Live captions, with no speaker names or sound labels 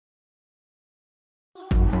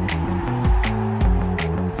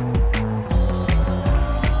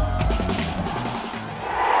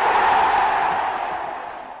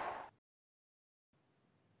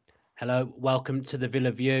Hello, welcome to the Villa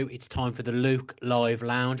View. It's time for the Luke Live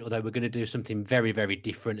Lounge, although we're going to do something very, very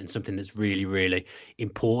different and something that's really, really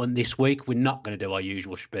important this week. We're not going to do our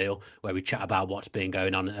usual spiel where we chat about what's been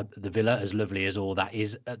going on at the Villa, as lovely as all that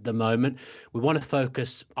is at the moment. We want to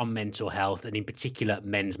focus on mental health and in particular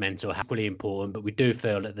men's mental health, really important, but we do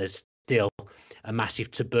feel that there's still a massive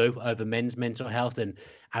taboo over men's mental health, and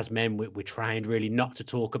as men we're trained really not to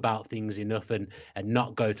talk about things enough and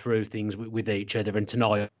not go through things with each other. And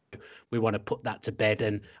tonight we want to put that to bed,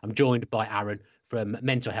 and I'm joined by Aaron from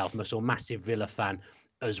Mental Health Muscle, massive Villa fan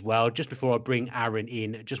as well. Just before I bring Aaron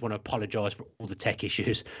in, I just want to apologise for all the tech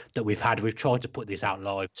issues that we've had. We've tried to put this out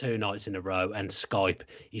live 2 nights in a row and Skype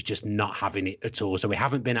is just not having it at all. So we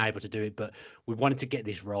haven't been able to do it, but we wanted to get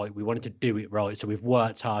this right. We wanted to do it right. So we've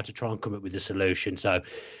worked hard to try and come up with a solution. So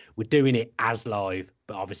we're doing it as live,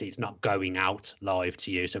 but obviously it's not going out live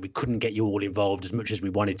to you. So we couldn't get you all involved as much as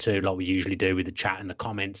we wanted to, like we usually do with the chat and the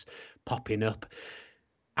comments popping up.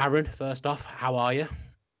 Aaron, first off, how are you?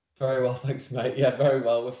 Very well, thanks, mate. Yeah, very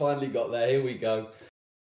well. We finally got there. Here we go.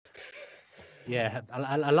 Yeah,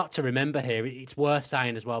 a lot to remember here. It's worth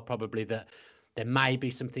saying as well, probably, that there may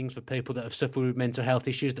be some things for people that have suffered with mental health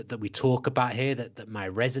issues that we talk about here that may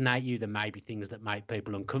resonate you. There may be things that make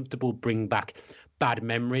people uncomfortable, bring back bad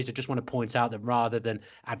memories. I just want to point out that rather than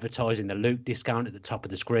advertising the Luke discount at the top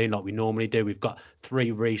of the screen like we normally do, we've got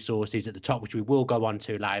 3 resources at the top, which we will go on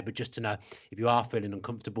to later. But just to know, if you are feeling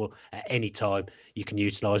uncomfortable at any time, you can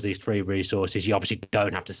utilise these 3 resources. You obviously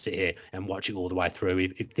don't have to sit here and watch it all the way through.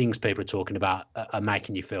 If things people are talking about are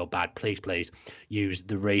making you feel bad, please use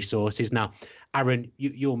the resources. Now, Aaron,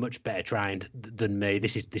 you're much better trained than me.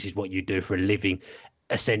 This is what you do for a living,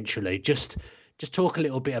 essentially. Just talk a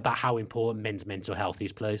little bit about how important men's mental health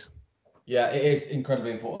is, please. Yeah, it is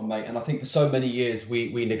incredibly important, mate. And I think for so many years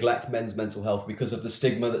we neglect men's mental health because of the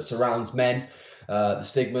stigma that surrounds men, the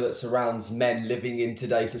stigma that surrounds men living in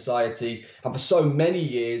today's society. And for so many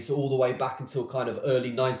years, all the way back until kind of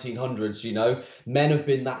early 1900s, men have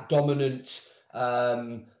been that dominant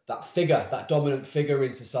that dominant figure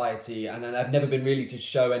in society, and I've never been really to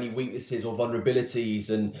show any weaknesses or vulnerabilities,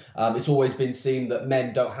 and it's always been seen that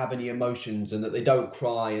men don't have any emotions and that they don't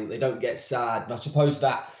cry and they don't get sad. And I suppose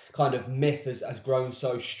that kind of myth has grown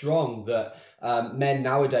so strong that men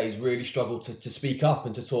nowadays really struggle to speak up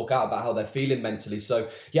and to talk out about how they're feeling mentally. So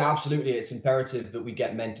yeah, absolutely, it's imperative that we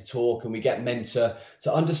get men to talk and we get men to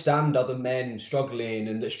understand other men struggling,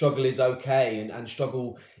 and that struggle is okay, and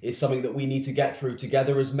struggle is something that we need to get through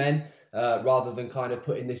together as men, rather than kind of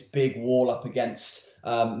putting this big wall up against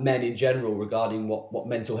men in general regarding what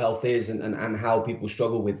mental health is and how people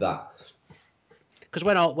struggle with that. Because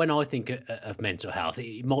when I think of mental health,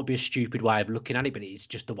 it might be a stupid way of looking at it, but it's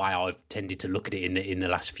just the way I've tended to look at it in the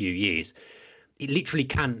last few years. It literally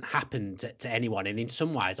can happen to anyone, and in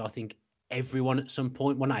some ways, I think everyone at some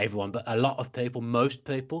point, well, not everyone, but a lot of people, most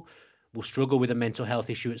people, will struggle with a mental health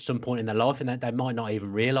issue at some point in their life, and they might not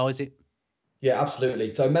even realise it. Yeah,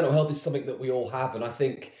 absolutely. So mental health is something that we all have, and I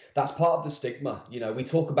think that's part of the stigma. We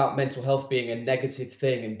talk about mental health being a negative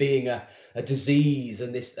thing and being a disease,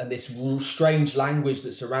 and this strange language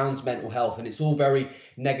that surrounds mental health, and it's all very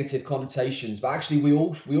negative connotations. But actually, we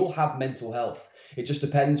all have mental health. It just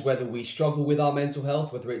depends whether we struggle with our mental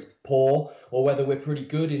health, whether it's poor, or whether we're pretty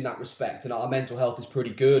good in that respect, and our mental health is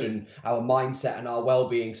pretty good, and our mindset and our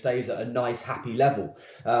well-being stays at a nice, happy level.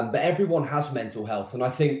 But everyone has mental health, and I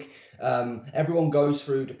think everyone goes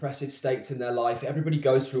through depressive states in their life. Everybody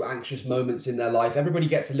goes through anxious moments in their life. Everybody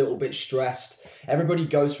gets a little bit stressed. Everybody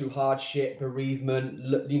goes through hardship, bereavement,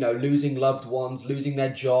 losing loved ones, losing their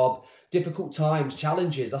job, difficult times,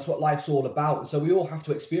 challenges. That's what life's all about. And so we all have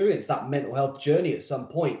to experience that mental health journey at some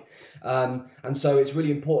point. And so it's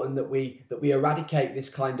really important that we eradicate this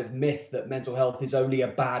kind of myth that mental health is only a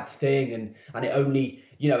bad thing and it only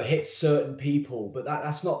hits certain people. But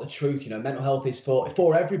that's not the truth. Mental health is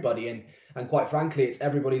for everybody, and quite frankly, it's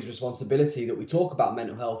everybody's responsibility that we talk about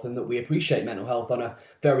mental health and that we appreciate mental health on a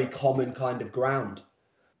very common kind of ground.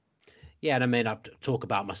 Yeah, and I mean, I'll talk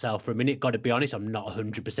about myself for a minute. Got to be honest, I'm not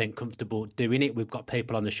 100% comfortable doing it. We've got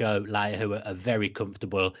people on the show later who are very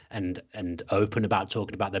comfortable and open about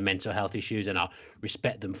talking about their mental health issues, and I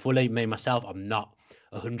respect them fully. Me, myself, I'm not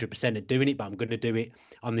 100% at doing it, but I'm going to do it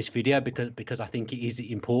on this video because I think it is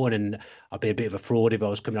important, and I'd be a bit of a fraud if I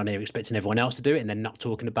was coming on here expecting everyone else to do it and then not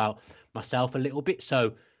talking about myself a little bit.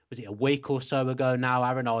 So was it a week or so ago now,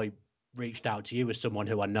 Aaron, I reached out to you as someone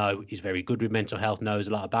who I know is very good with mental health, knows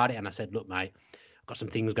a lot about it. And I said, look, mate, I've got some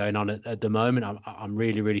things going on at the moment. I'm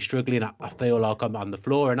really, really struggling. I feel like I'm on the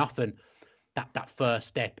floor. And often that first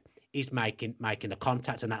step is making the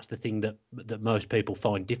contact, and that's the thing that most people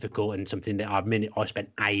find difficult, and something that I spent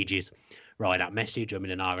ages writing that message,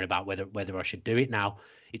 and arguing about whether I should do it. Now,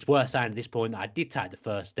 it's worth saying at this point that I did take the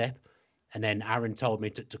first step, and then Aaron told me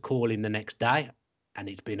to call him the next day, and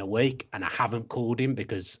it's been a week, and I haven't called him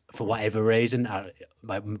because for whatever reason,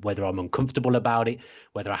 whether I'm uncomfortable about it,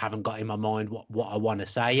 whether I haven't got in my mind what I want to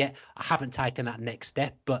say yet, I haven't taken that next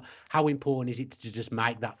step. But how important is it to just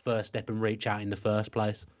make that first step and reach out in the first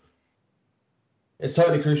place? It's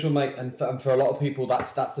totally crucial, mate. And for a lot of people,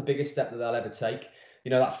 that's the biggest step that they'll ever take.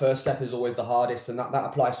 That first step is always the hardest, and that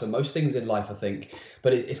applies for most things in life, I think.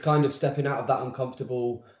 But it's kind of stepping out of that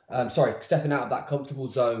stepping out of that comfortable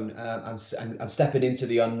zone, and stepping into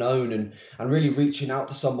the unknown, and really reaching out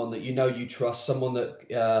to someone that you trust, someone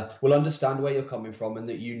that will understand where you're coming from, and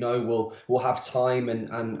that will have time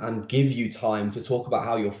and give you time to talk about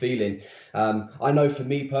how you're feeling. I know for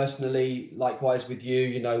me personally, likewise with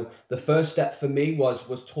you, the first step for me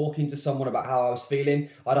was talking to someone about how I was feeling.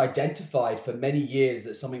 I'd identified for many years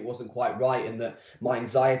that something wasn't quite right, and that my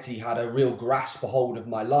anxiety had a real grasp a hold of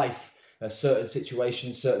my life. Certain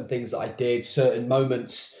situations, certain things that I did, certain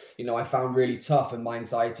moments, I found really tough, and my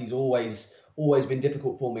anxiety's always been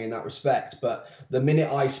difficult for me in that respect. But the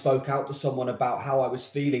minute I spoke out to someone about how I was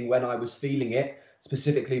feeling when I was feeling it,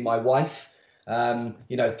 specifically my wife,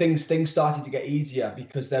 things started to get easier,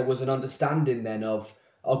 because there was an understanding then of,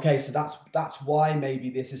 okay, so that's why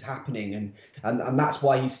maybe this is happening, and that's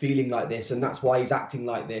why he's feeling like this, and that's why he's acting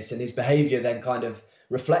like this, and his behavior then kind of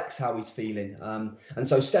reflects how he's feeling. And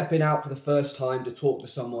so stepping out for the first time to talk to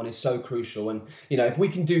someone is so crucial. And if we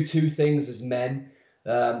can do two things as men,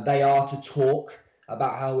 they are to talk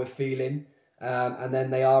about how we're feeling, and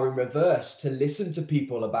then they are in reverse to listen to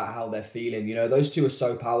people about how they're feeling. Those two are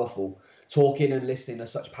so powerful. Talking and listening are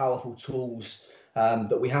such powerful tools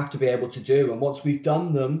that we have to be able to do. And once we've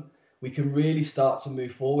done them, we can really start to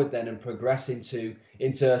move forward then and progress into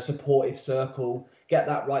a supportive circle, get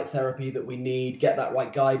that right therapy that we need, get that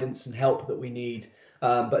right guidance and help that we need.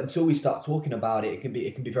 But until we start talking about it, it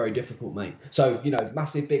can be very difficult, mate. So,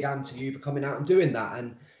 massive big hand to you for coming out and doing that.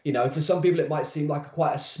 And, for some people, it might seem like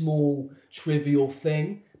quite a small, trivial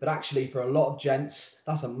thing, but actually for a lot of gents,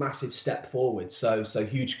 that's a massive step forward. So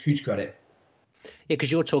huge credit. Yeah,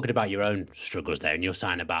 because you're talking about your own struggles there, and you're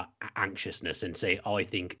saying about anxiousness, and say, I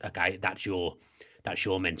think, okay, that's your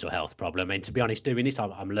mental health problem. And to be honest, doing this,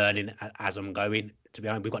 I'm learning as I'm going. To be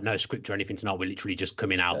honest, we've got no script or anything tonight. We're literally just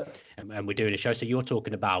coming out, and we're doing a show. So you're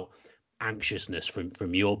talking about anxiousness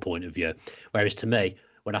from your point of view, whereas to me,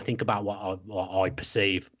 when I think about what I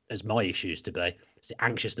perceive as my issues to be,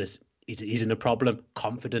 anxiousness isn't a problem.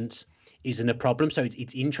 Confidence isn't a problem. So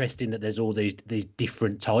it's interesting that there's all these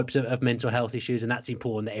different types of mental health issues, and that's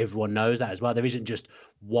important that everyone knows that as well. There isn't just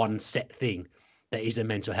one set thing that is a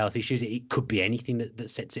mental health issue. It could be anything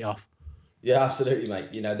that sets it off. Yeah, absolutely,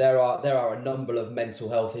 mate. There are a number of mental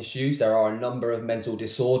health issues. There are a number of mental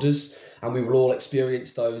disorders, and we will all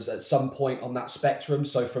experience those at some point on that spectrum.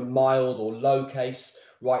 So from mild or low case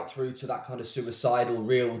right through to that kind of suicidal,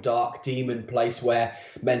 real dark demon place where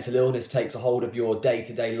mental illness takes a hold of your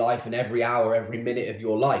day-to-day life and every hour, every minute of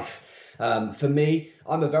your life. For me,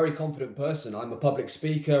 I'm a very confident person. I'm a public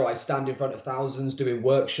speaker. I stand in front of thousands doing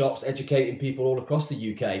workshops, educating people all across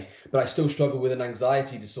the UK, but I still struggle with an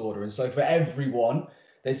anxiety disorder. And so for everyone,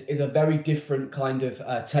 is a very different kind of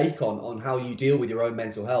take on how you deal with your own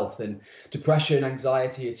mental health. And depression,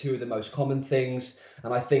 anxiety are two of the most common things.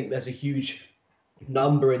 And I think there's a huge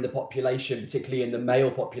number in the population, particularly in the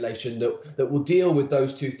male population, that will deal with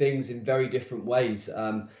those two things in very different ways,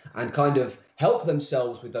 and kind of help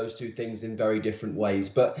themselves with those two things in very different ways.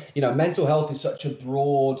 But mental health is such a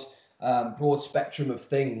broad spectrum of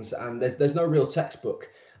things, and there's no real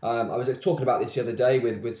textbook. I was talking about this the other day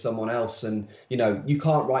with someone else, and you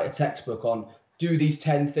can't write a textbook on do these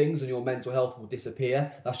 10 things and your mental health will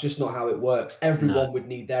disappear. That's just not how it works. Everyone would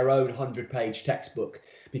need their own 100-page textbook,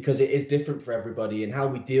 because it is different for everybody, and how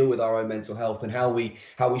we deal with our own mental health and how we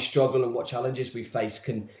struggle and what challenges we face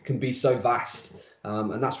can be so vast.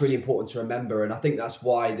 And that's really important to remember. And I think that's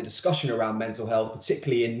why the discussion around mental health,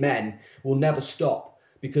 particularly in men, will never stop,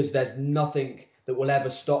 because there's nothing that will ever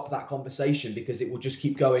stop that conversation, because it will just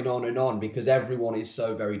keep going on, because everyone is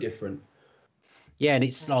so very different. Yeah, and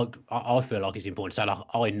it's like I feel like it's important to say, like,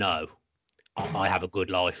 I know I have a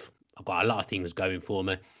good life. I've got a lot of things going for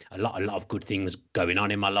me, a lot of good things going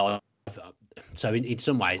on in my life. So in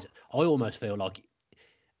some ways, I almost feel like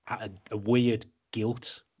a weird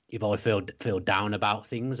guilt if I feel down about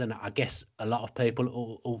things. And I guess a lot of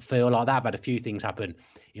people will feel like that. I've had a few things happen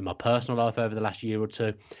in my personal life over the last year or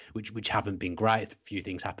two, which haven't been great. A few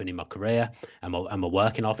things happen in my career and my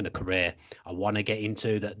working life, in a career I want to get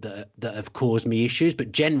into that have caused me issues.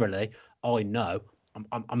 But generally, I know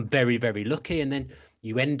I'm very, very lucky. And then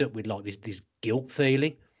you end up with like this guilt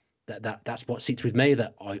feeling that's what sits with me,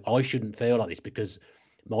 that I shouldn't feel like this because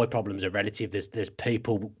my problems are relative. There's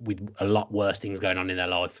people with a lot worse things going on in their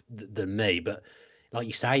life than me. But like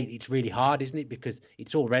you say, it's really hard, isn't it? Because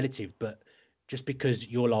it's all relative. But just because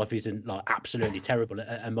your life isn't like absolutely terrible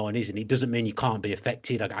and mine isn't, it doesn't mean you can't be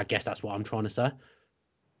affected. I guess that's what I'm trying to say.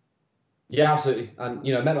 Yeah, absolutely. And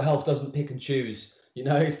mental health doesn't pick and choose.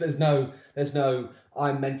 There's no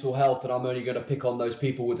I'm mental health and I'm only going to pick on those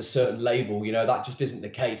people with a certain label. That just isn't the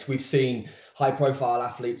case. We've seen high profile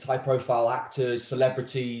athletes, high profile actors,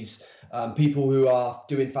 celebrities, people who are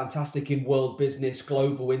doing fantastic in world business,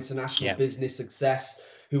 global, international business success,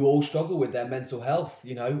 who all struggle with their mental health.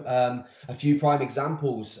 A few prime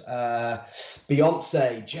examples: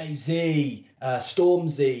 Beyonce, Jay-Z,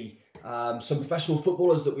 Stormzy. Some professional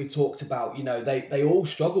footballers that we've talked about, they all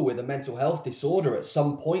struggle with a mental health disorder at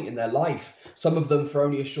some point in their life. Some of them for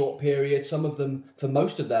only a short period, some of them for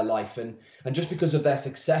most of their life. And just because of their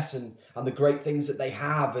success and the great things that they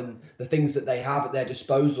have and the things that they have at their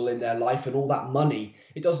disposal in their life and all that money,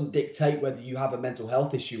 it doesn't dictate whether you have a mental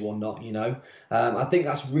health issue or not. I think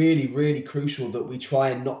that's really, really crucial that we try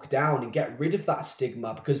and knock down and get rid of that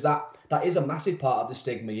stigma, because that is a massive part of the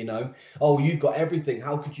stigma. Oh, you've got everything,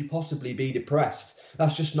 how could you possibly be depressed?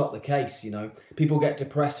 That's just not the case. People get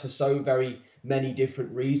depressed for so very many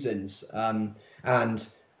different reasons,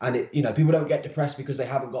 people don't get depressed because they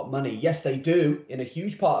haven't got money. Yes, they do in a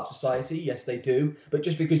huge part of society. Yes, they do. But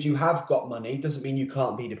just because you have got money doesn't mean you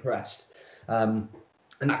can't be depressed. And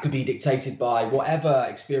that could be dictated by whatever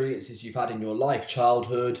experiences you've had in your life: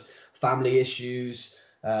 childhood, family issues,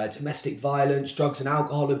 domestic violence, drugs and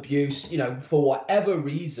alcohol abuse. For whatever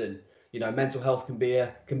reason, mental health can be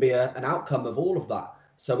an outcome of all of that.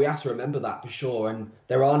 So we have to remember that for sure. And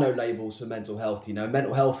there are no labels for mental health.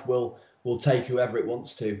 Mental health will take whoever it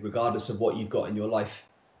wants to, regardless of what you've got in your life.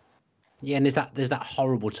 Yeah, and there's that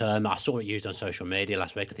horrible term I saw it used on social media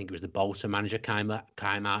last week. I think it was the Bolton manager came out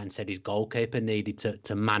and said his goalkeeper needed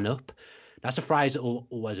to man up. That's a phrase that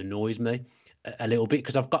always annoys me a little bit,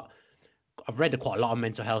 because I've read quite a lot of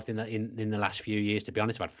mental health in the last few years. To be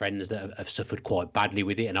honest, I've had friends that have suffered quite badly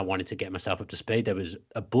with it, and I wanted to get myself up to speed. There was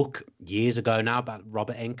a book years ago now about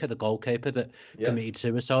Robert Enke, the goalkeeper that committed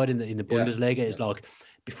suicide in the Bundesliga. It's like,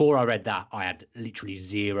 before I read that, I had literally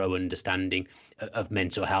zero understanding of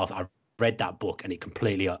mental health. I read that book and it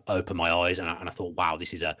completely opened my eyes, and I thought, wow,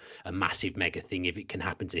 this is a massive mega thing. If it can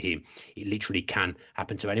happen to him, it literally can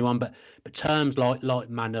happen to anyone. But terms like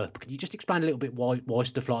man up, can you just explain a little bit why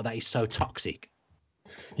stuff like that is so toxic?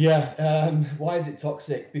 Why is it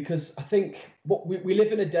toxic? Because I think we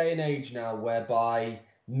live in a day and age now whereby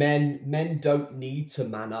men don't need to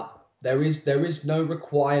man up. There is no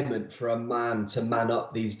requirement for a man to man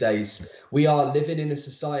up these days. We are living in a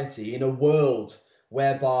society, in a world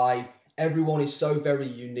whereby everyone is so very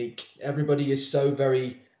unique. Everybody is so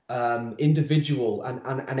very individual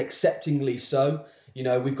and acceptingly so.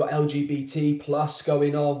 We've got LGBT plus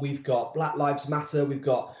going on. We've got Black Lives Matter. We've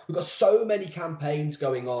got so many campaigns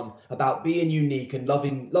going on about being unique and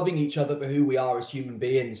loving each other for who we are as human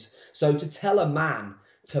beings. So to tell a man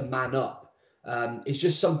to man up is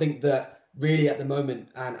just something that really at the moment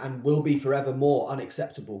and will be forever more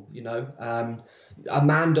unacceptable. A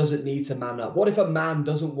man doesn't need to man up. What if a man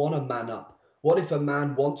doesn't want to man up? What if a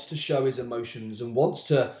man wants to show his emotions and wants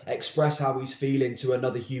to express how he's feeling to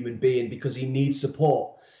another human being because he needs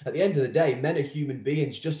support? At the end of the day, men are human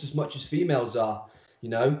beings just as much as females are.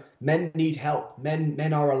 Men need help.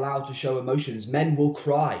 Men are allowed to show emotions. Men will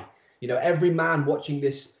cry. Every man watching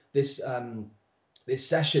this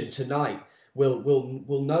session tonight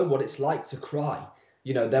will know what it's like to cry.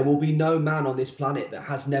 There will be no man on this planet that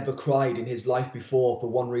has never cried in his life before for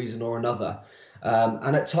one reason or another.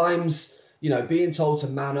 And at times, being told to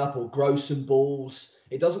man up or grow some balls,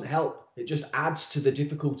 it doesn't help. It just adds to the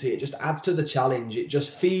difficulty. It just adds to the challenge. It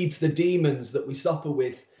just feeds the demons that we suffer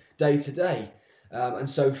with day to day. And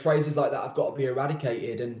so phrases like that have got to be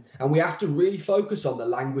eradicated. And we have to really focus on the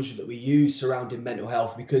language that we use surrounding mental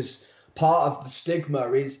health, because part of the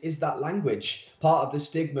stigma is that language. Part of the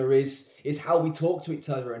stigma is how we talk to each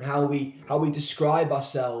other and how we describe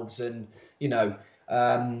ourselves. And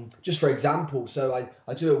just for example, so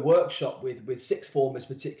I do a workshop with sixth formers,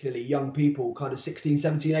 particularly young people, kind of 16,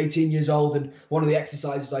 17, 18 years old. And one of the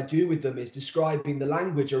exercises I do with them is describing the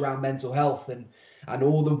language around mental health. and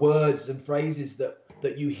all the words and phrases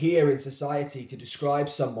that you hear in society to describe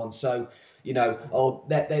someone. So, you know, oh,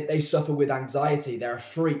 they suffer with anxiety, they're a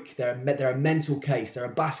freak, they're a mental case, they're a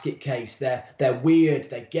basket case, they're weird,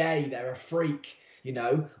 they're gay, they're a freak. You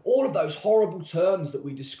know, all of those horrible terms that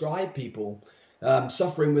we describe people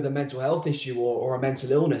suffering with a mental health issue or a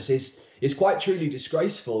mental illness is quite truly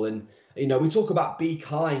disgraceful. And you know, we talk about be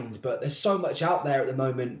kind, but there's so much out there at the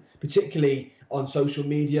moment, particularly on social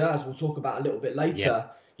media, as we'll talk about a little bit later.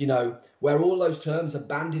 You know, where all those terms are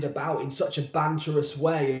bandied about in such a banterous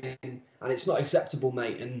way, and it's not acceptable,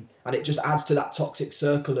 mate. And it just adds to that toxic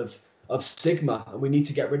circle of stigma, and we need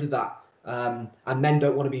to get rid of that. And men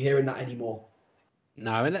don't want to be hearing that anymore.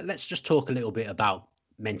 No, and let's just talk a little bit about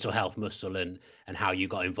mental health muscle and how you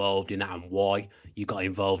got involved in that and why you got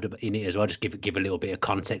involved in it as well. Just give a little bit of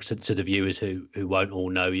context to the viewers who won't all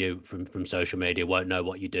know you from social media, won't know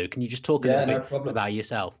what you do. Can you just talk a little bit about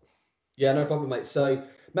yourself? Yeah, no problem, mate. So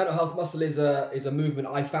mental health muscle is a movement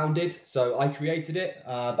I founded. So I created it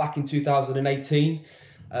back in 2018.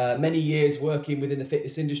 Many years working within the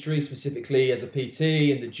fitness industry, specifically as a PT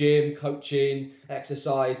in the gym, coaching,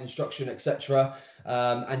 exercise, instruction, etc.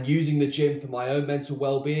 And using the gym for my own mental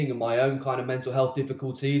well-being and my own kind of mental health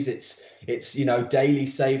difficulties. It's you know, Daley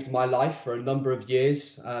saved my life for a number of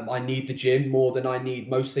years. I need the gym more than I need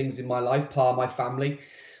most things in my life, part of my family.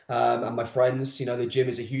 And my friends, you know, the gym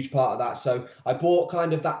is a huge part of that. So I brought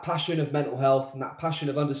kind of that passion of mental health and that passion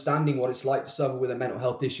of understanding what it's like to suffer with a mental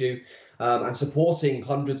health issue, and supporting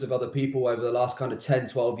hundreds of other people over the last kind of 10,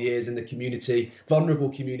 12 years in the community, vulnerable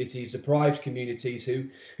communities, deprived communities who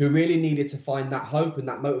really needed to find that hope and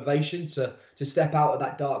that motivation to step out of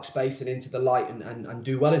that dark space and into the light and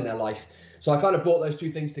do well in their life. So I kind of brought those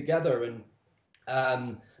two things together,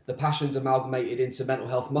 and the passions amalgamated into mental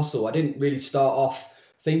health muscle. I didn't really start off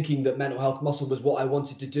thinking that mental health muscle was what I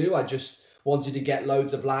wanted to do. I just wanted to get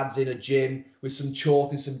loads of lads in a gym with some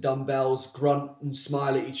chalk and some dumbbells, grunt and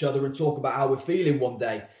smile at each other and talk about how we're feeling one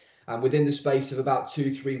day. And within the space of about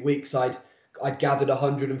 2-3 weeks, I'd gathered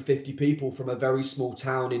 150 people from a very small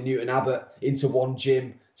town in Newton Abbot into one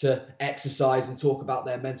gym to exercise and talk about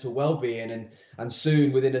their mental well-being. And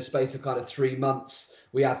soon, within a space of kind of 3 months,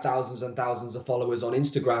 we had thousands and thousands of followers on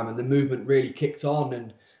Instagram, and the movement really kicked on.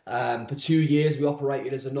 And for 2 years, we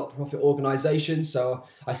operated as a not-for-profit organisation. So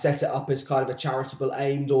I set it up as kind of a charitable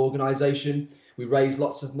aimed organisation. We raised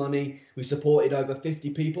lots of money. We supported over 50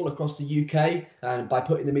 people across the UK, and by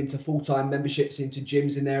putting them into full-time memberships into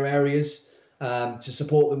gyms in their areas, to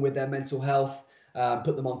support them with their mental health,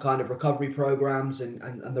 put them on kind of recovery programs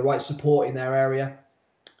and the right support in their area.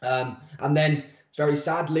 And then very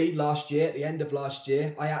sadly, last year, at the end of last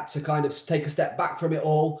year, I had to kind of take a step back from it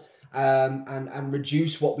all, and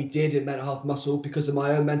reduce what we did in mental health muscle because of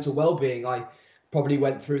my own mental well-being. I probably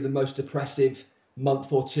went through the most depressive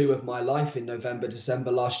month or two of my life in November,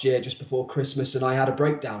 December last year, just before Christmas, and I had a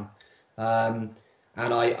breakdown. And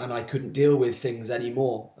I couldn't deal with things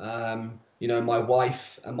anymore. You know, my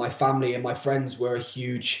wife and my family and my friends were a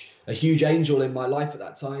huge angel in my life at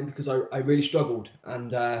that time because I really struggled.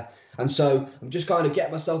 And so I'm just kind of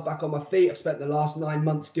getting myself back on my feet. I've spent the last 9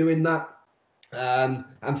 months doing that.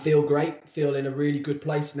 And feel great, feel in a really good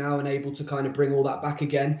place now and able to kind of bring all that back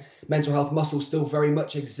again. Mental health muscle still very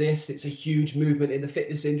much exists. It's a huge movement in the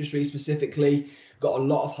fitness industry specifically. Got a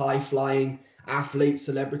lot of high flying athletes,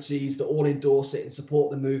 celebrities that all endorse it and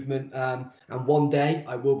support the movement. And one day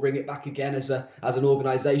I will bring it back again as an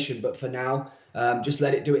organization. But for now, just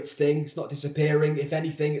let it do its thing. It's not disappearing. If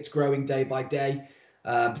anything, it's growing day by day,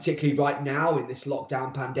 particularly right now in this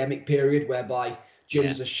lockdown pandemic period whereby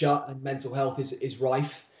gyms are shut and mental health is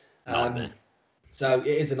rife. So it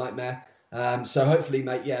is a nightmare. So hopefully,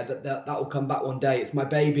 mate, yeah, that will come back one day. It's my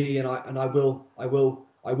baby, and I will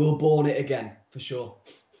born it again for sure.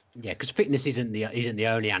 Yeah, because fitness isn't the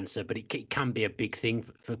only answer, but it can be a big thing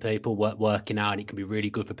for people working out, and it can be really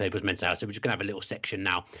good for people's mental health. So we're just gonna have a little section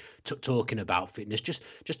now talking about fitness. Just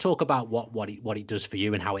talk about what it does for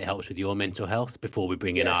you and how it helps with your mental health before we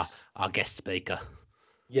bring in our guest speaker.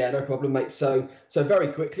 Yeah, no problem, mate. So very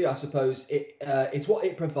quickly, I suppose it's what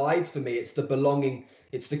it provides for me. It's the belonging,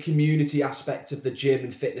 it's the community aspect of the gym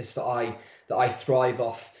and fitness that I thrive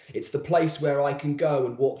off. It's the place where I can go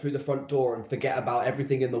and walk through the front door and forget about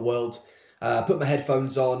everything in the world, put my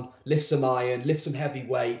headphones on, lift some iron, lift some heavy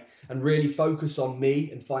weight, and really focus on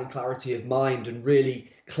me and find clarity of mind and really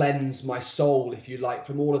cleanse my soul, if you like,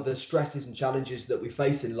 from all of the stresses and challenges that we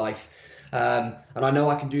face in life. And I know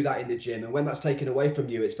I can do that in the gym. And when that's taken away from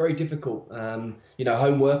you, it's very difficult. You know,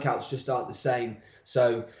 home workouts just aren't the same.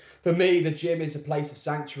 So for me, the gym is a place of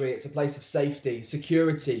sanctuary. It's a place of safety,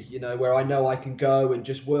 security, you know, where I know I can go and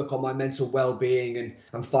just work on my mental well-being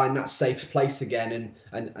and find that safe place again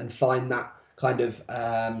and find that kind of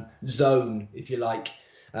zone, if you like.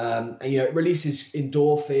 And, you know, it releases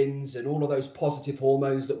endorphins and all of those positive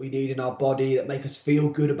hormones that we need in our body that make us feel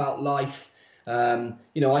good about life.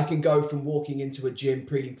 You know, I can go from walking into a gym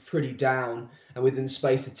pretty down, and within the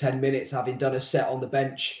space of 10 minutes, having done a set on the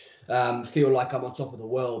bench, feel like I'm on top of the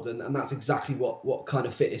world. And that's exactly what kind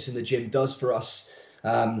of fitness in the gym does for us.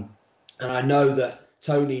 And I know that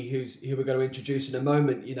Tony, who we're going to introduce in a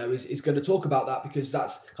moment, you know, is going to talk about that, because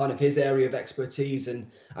that's kind of his area of expertise, and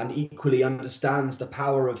equally understands the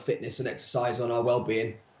power of fitness and exercise on our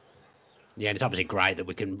well-being. Yeah, and it's obviously great that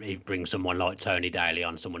we can bring someone like Tony Daley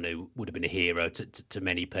on, someone who would have been a hero to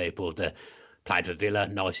many people, to played for Villa,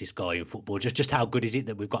 nicest guy in football. Just how good is it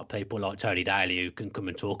that we've got people like Tony Daley who can come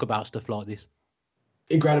and talk about stuff like this?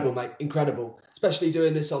 Incredible, mate. Incredible. Especially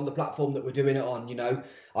doing this on the platform that we're doing it on. You know,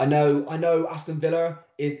 I know Aston Villa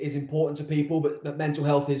is important to people, but mental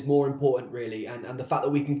health is more important, really. And the fact that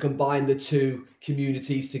we can combine the two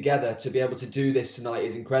communities together to be able to do this tonight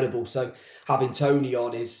is incredible. So having Tony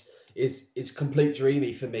on is complete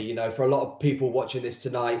dreamy for me. You know, for a lot of people watching this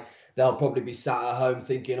tonight, they'll probably be sat at home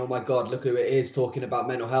thinking, oh my God, look who it is talking about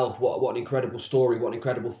mental health. What an incredible story, what an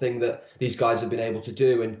incredible thing that these guys have been able to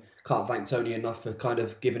do. And can't thank Tony enough for kind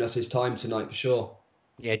of giving us his time tonight, for sure.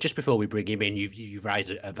 Yeah, just before we bring him in, you've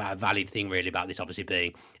raised a valid thing really about this obviously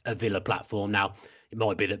being a Villa platform. Now, it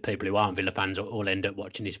might be that people who aren't Villa fans all end up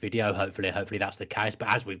watching this video. Hopefully that's the case. But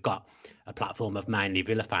as we've got a platform of mainly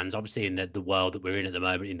Villa fans, obviously in the world that we're in at the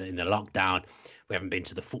moment, in the lockdown, we haven't been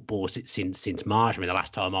to the football since March. I mean, the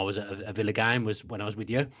last time I was at a Villa game was when I was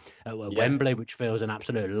with you at Wembley, which feels an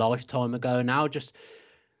absolute lifetime ago now. Just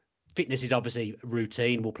fitness is obviously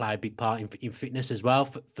routine, will play a big part in fitness as well.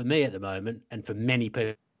 For me at the moment, and for many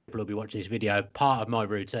people who'll be watching this video, part of my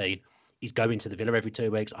routine is going to the Villa every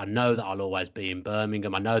 2 weeks. I know that I'll always be in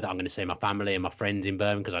Birmingham. I know that I'm going to see my family and my friends in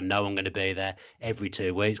Birmingham, because I know I'm going to be there every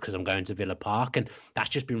 2 weeks because I'm going to Villa Park, and that's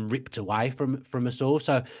just been ripped away from us all.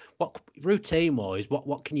 So what routine wise,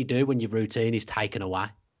 what can you do when your routine is taken away?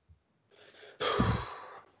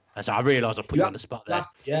 So I realise I put you on the spot there.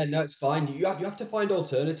 Yeah, no, it's fine. You have to find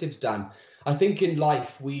alternatives, Dan. I think in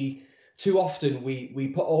life too often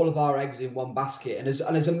we put all of our eggs in one basket, and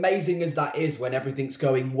as amazing as that is when everything's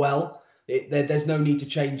going well, there's no need to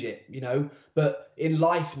change it, you know. But in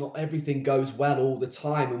life, not everything goes well all the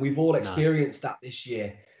time, and we've all experienced that this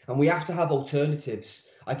year. And we have to have alternatives.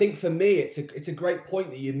 I think for me, it's a great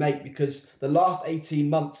point that you make, because the last 18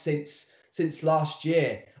 months since last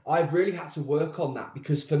year, I've really had to work on that,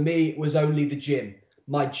 because for me, it was only the gym,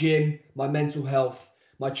 my mental health,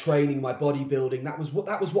 my training, my bodybuilding. That was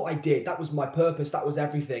what I did. That was my purpose. That was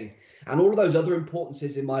everything. And all of those other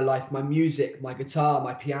importances in my life, my music, my guitar,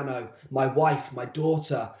 my piano, my wife, my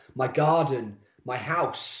daughter, my garden, my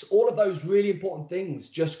house, all of those really important things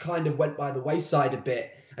just kind of went by the wayside a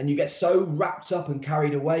bit. And you get so wrapped up and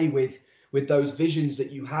carried away with those visions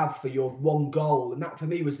that you have for your one goal. And that for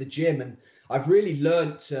me was the gym. And I've really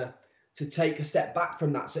learned to take a step back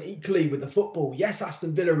from that. So equally with the football, yes,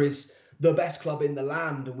 Aston Villa is the best club in the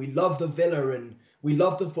land, and we love the Villa, and we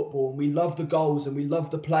love the football, and we love the goals, and we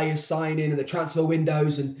love the players signing and the transfer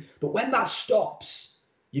windows. But when that stops,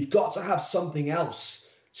 you've got to have something else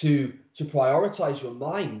to prioritize your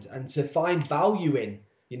mind and to find value in,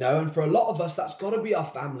 you know. And for a lot of us, that's got to be our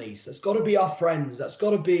families, that's got to be our friends, that's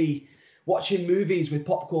got to be watching movies with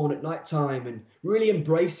popcorn at night time, and really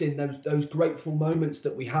embracing those grateful moments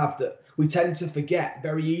that we have, that we tend to forget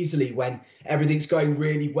very easily when everything's going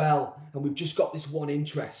really well and we've just got this one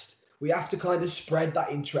interest. We have to kind of spread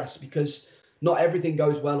that interest, because not everything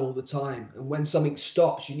goes well all the time. And when something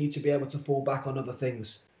stops, you need to be able to fall back on other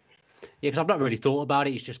things. Yeah, because I've not really thought about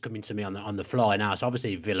it. It's just coming to me on the fly now. So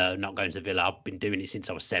obviously Villa, not going to Villa, I've been doing it since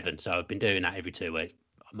I was 7. So I've been doing that every 2 weeks.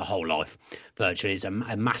 My whole life, virtually. It's a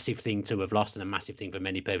massive thing to have lost, and a massive thing for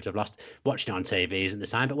many people to have lost. Watching it on TV isn't the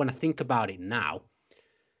same, but when I think about it now,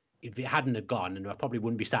 if it hadn't have gone, and I probably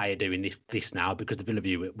wouldn't be sat here doing this now, because the Villa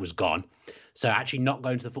View was gone. So actually not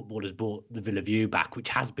going to the football has brought the Villa View back, which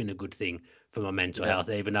has been a good thing for my mental health,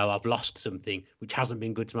 even though I've lost something which hasn't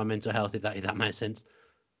been good to my mental health, if that makes sense.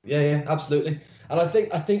 Yeah, absolutely. And I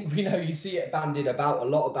think you know, you see it bandied about a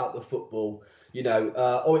lot about the football, you know,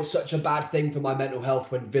 oh, it's such a bad thing for my mental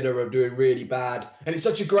health when Villa are doing really bad, and it's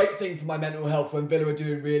such a great thing for my mental health when Villa are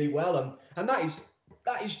doing really well, and that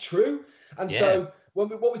is true. And so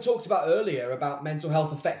what we talked about earlier about mental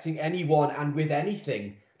health affecting anyone and with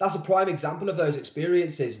anything, that's a prime example of those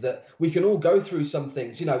experiences that we can all go through some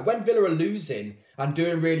things. You know, when Villa are losing and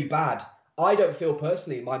doing really bad, I don't feel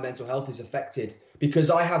personally my mental health is affected because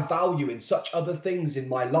I have value in such other things in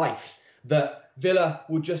my life that Villa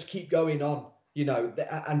will just keep going on. You know,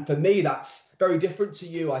 and for me, that's very different to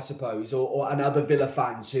you, I suppose, and other Villa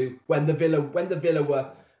fans who, when the Villa were,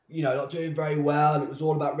 you know, not doing very well, and it was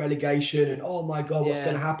all about relegation, and oh my God, what's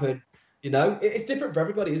going Yeah. to happen? You know, it's different for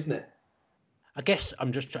everybody, isn't it? I guess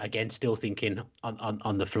I'm just again still thinking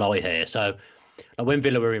on the fly here. So like when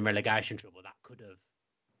Villa were in relegation trouble, that could have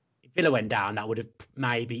if Villa went down, that would have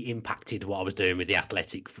maybe impacted what I was doing with the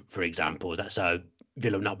Athletic, for example. That so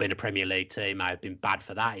Villa not being a Premier League team may have been bad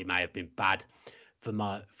for that. It may have been bad for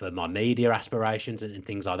my media aspirations and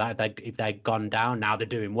things like that. If they'd gone down, now they're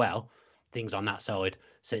doing well. Things on that side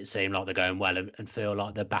seem like they're going well and feel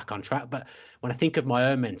like they're back on track. But when I think of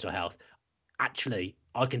my own mental health, actually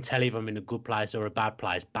I can tell if I'm in a good place or a bad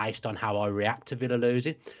place based on how I react to Villa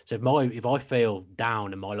losing. So if I feel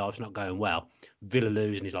down and my life's not going well, Villa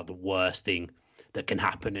losing is like the worst thing that can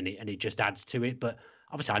happen, and it just adds to it. But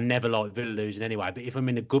obviously, I never like Villa losing anyway. But if I'm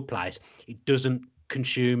in a good place, it doesn't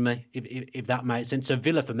consume me. If that makes sense. So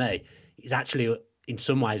Villa for me is actually in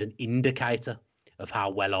some ways an indicator of how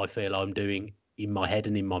well I feel I'm doing in my head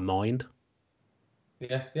and in my mind.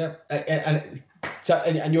 Yeah, yeah,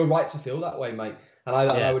 and you're right to feel that way, mate. And I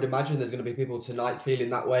Yeah. would imagine there's going to be people tonight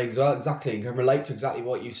feeling that way as well, exactly, and can relate to exactly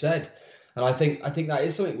what you said. And I think that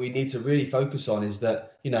is something we need to really focus on. Is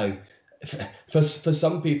that, you know, for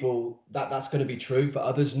some people that's going to be true, for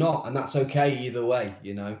others not, and that's okay either way.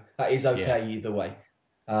 You know, that is Yeah. okay either way.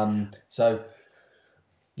 So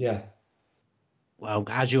yeah. Well,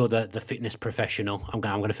 as you're the fitness professional, I'm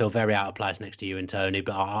going to feel very out of place next to you and Tony,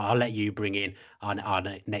 but I'll let you bring in our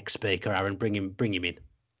next speaker, Aaron. Bring him in.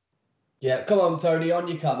 Yeah, come on, Tony, on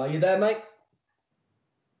you come. Are you there, mate?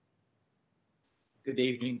 Good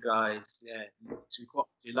evening, guys. Yeah,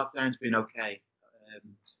 the lockdown's been okay,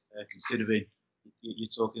 considering you're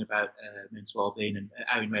talking about mental well-being, and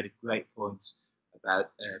Aaron made a great point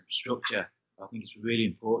about structure. I think it's really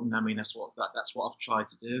important. I mean, that's what I've tried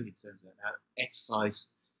to do in terms of exercise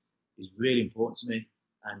is really important to me.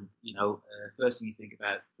 And first thing you think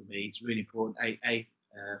about for me, it's really important.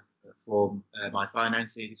 For my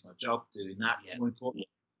finances, it's my job doing that. Yeah. More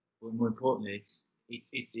importantly,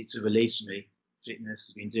 it's a release for me.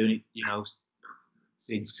 Fitness, I've been doing it,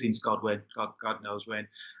 since God knows when,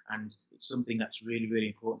 and it's something that's really, really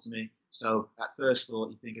important to me. So at first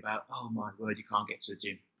thought, you think about, oh my word, you can't get to the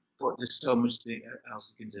gym, but there's so much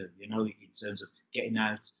else you can do, in terms of getting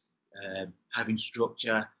out, having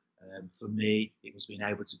structure. For me, it was being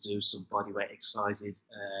able to do some bodyweight exercises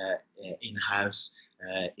in the house,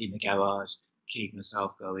 in the garage, keeping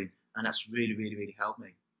myself going, and that's really, really, really helped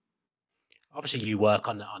me. Obviously, you work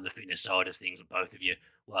on the fitness side of things, or both of you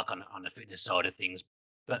work on the fitness side of things.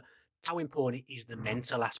 But how important is the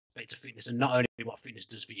mental aspect of fitness, and not only what fitness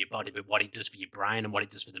does for your body, but what it does for your brain and what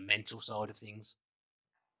it does for the mental side of things?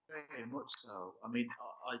 Very much so. I mean,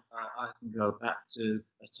 I can go back to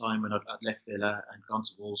a time when I'd left Villa and gone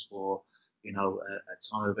to Wolves for, a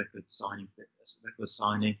time of record signing,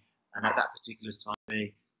 and at that particular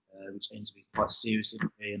time, which ended up being quite serious in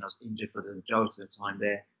me, and I was injured for the majority of the time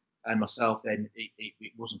there. And myself, then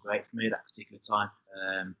it wasn't great for me at that particular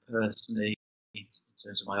time, personally, in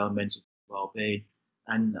terms of my own mental well-being.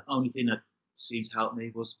 And the only thing that seemed to help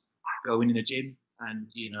me was going in the gym and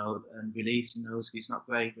and releasing those. It's not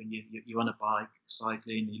great when you're on a bike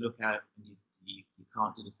cycling and you look out and you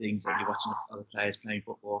can't do the things that you're watching other players playing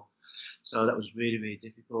football. So that was really, really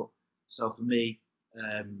difficult. So for me,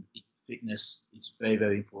 fitness is very,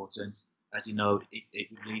 very important. As you know, it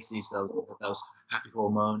releases those happy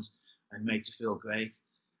hormones and makes you feel great.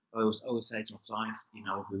 I always say to my clients,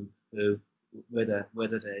 who whether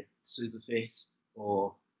they're super fit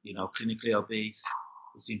or clinically obese,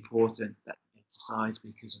 it's important that you exercise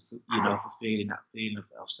because of, for feeling that feeling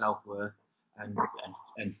of self-worth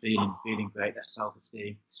and feeling great, that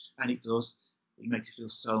self-esteem. And it does. It makes you feel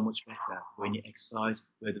so much better when you exercise,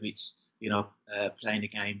 whether it's playing a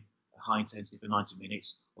game high intensity for 90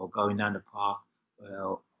 minutes or going down the park,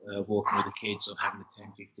 walking with the kids, or having a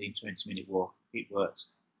 10, 15, 20-minute walk. It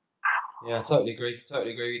works. Yeah, I totally agree.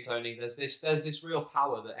 Totally agree with you, Tony. There's this real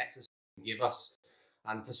power that exercise can give us,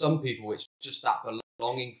 and for some people, it's just that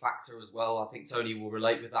belonging factor as well. I think Tony will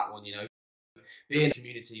relate with that one. You know, being a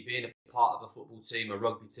community, being a part of a football team, a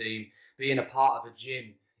rugby team, being a part of a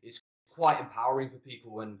gym is quite empowering for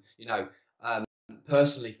people. And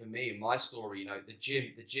personally for me, my story, you know, the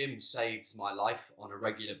gym saves my life on a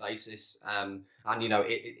regular basis. And you know,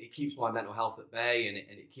 it keeps my mental health at bay, and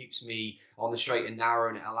it keeps me on the straight and narrow,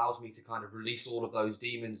 and it allows me to kind of release all of those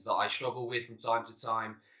demons that I struggle with from time to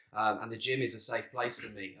time. And the gym is a safe place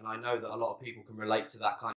for me, and I know that a lot of people can relate to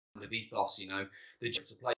that kind of ethos. You know, the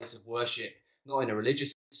gym's a place of worship, not in a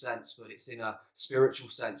religious sense, but it's in a spiritual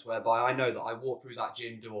sense, whereby I know that I walk through that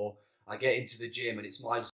gym door, I get into the gym, and it's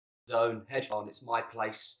my zone, headphone, it's my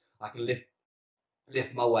place. I can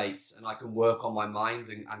lift my weights, and I can work on my mind,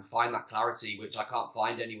 and find that clarity which I can't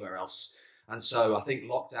find anywhere else. And so I think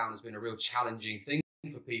lockdown has been a real challenging thing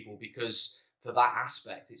for people, because for that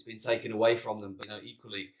aspect it's been taken away from them. But you know,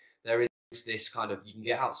 equally there is this kind of, you can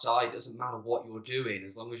get outside, it doesn't matter what you're doing,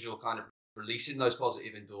 as long as you're kind of releasing those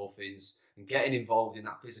positive endorphins and getting involved in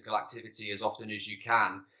that physical activity as often as you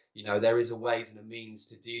can. You know, there is a ways and a means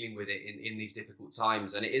to dealing with it in these difficult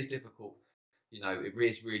times. And it is difficult, you know, it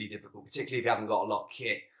is really difficult, particularly if you haven't got a lot of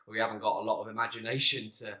kit, or you haven't got a lot of imagination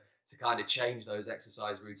to kind of change those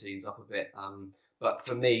exercise routines up a bit. But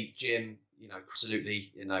for me, gym, you know,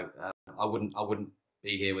 absolutely, you know, I wouldn't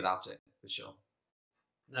be here without it, for sure.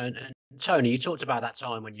 And Tony, you talked about that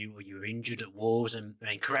time when you were injured at Wolves, and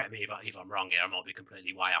I mean, correct me if I'm wrong here, I might be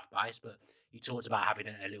completely way off base, but you talked about having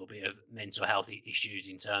a little bit of mental health issues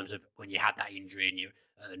in terms of when you had that injury and you're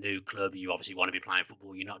at a new club, you obviously want to be playing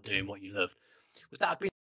football, you're not doing what you love. Was that been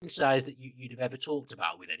size that you'd have ever talked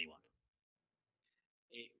about with anyone?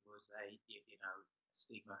 It was you know,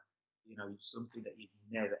 stigma, you know, something that you'd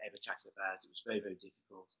never ever chat about. It was very, very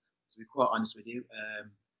difficult. To be quite honest with you,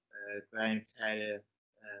 Graham Taylor,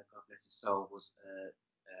 God bless his soul, was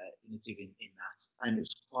innovative in that, and it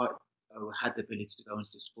was quite. I had the ability to go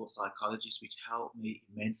into sports psychologist, which helped me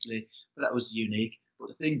immensely. But that was unique. But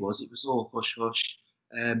the thing was, it was all hush hush.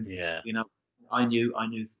 Yeah. You know, I knew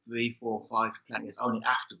 3, 4, 5 players only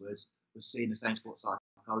afterwards was seeing the same sports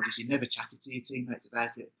psychologist. You never chatted to your teammates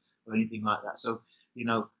about it or anything like that. So, you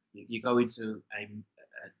know, you go into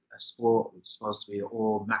a sport which is supposed to be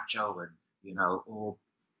all macho and, you know, all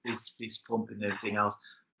this pump and everything else.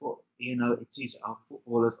 But, you know, it is, our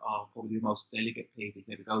footballers are probably the most delicate people.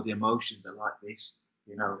 They go, the emotions are like this,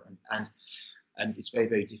 you know, and it's very,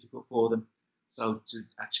 very difficult for them. So to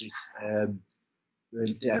actually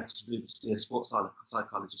really to see a sports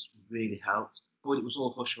psychologist really helped. But it was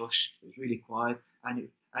all hush hush. It was really quiet, and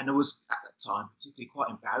I was at that time particularly quite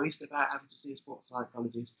embarrassed about having to see a sports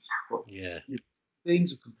psychologist. But Yeah, things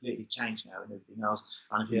have completely changed now and everything else,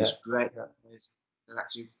 and I think it's great. They're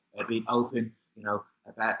actually being open, you know,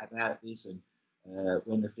 about this, and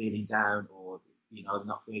when they're feeling down or, you know,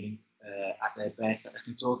 not feeling at their best, that they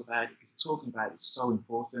can talk about it, because talking about it is so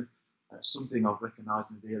important. It's something I've recognised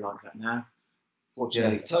and realised that now.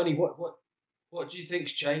 Fortunately, Yeah, Tony, what do you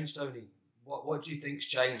think's changed, Tony? What do you think's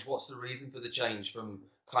changed? What's the reason for the change from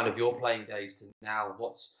kind of your playing days to now?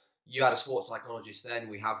 You had a sports psychologist then,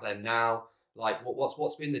 we have them now. Like,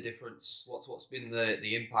 what's been the difference? What's been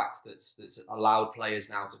the impact that's allowed players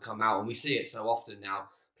now to come out? And we see it so often now,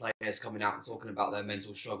 players coming out and talking about their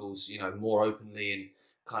mental struggles, you know, more openly and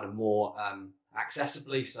kind of more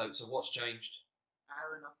accessibly. So what's changed?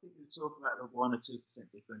 Aaron, I think we talk about the 1 or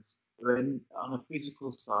 2% difference. When on a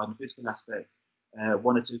physical side, on a physical aspect, 1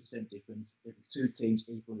 or 2% difference, if the two teams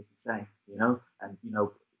equally the same, you know, and you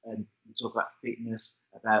know, and we talk about fitness,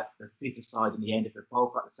 about the fitter side in the end. If they've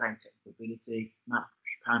both got the same technical ability,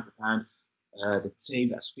 pound for pound, the team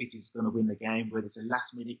that's fit is going to win the game. Whether it's a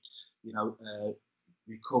last minute, you know,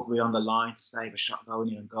 recovery on the line to save a shot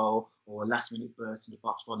going in and goal, or a last minute burst in the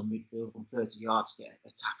box from the midfield from 30 yards to get a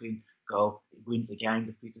tap-in goal, it wins the game.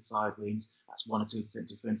 The fitter side wins. That's 1 or 2%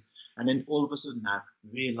 difference. And then all of a sudden now,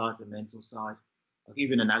 realise the mental side. I'll give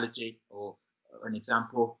you an analogy or an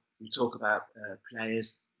example. We talk about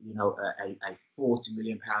players, you know, a £40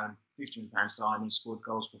 million, £50 million signing, scored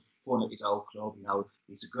goals for fun at his old club. You know,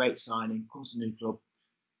 it's a great signing, comes to a new club,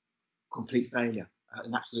 complete failure,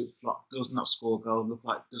 an absolute flop, does not score a goal,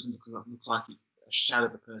 doesn't look like a shadow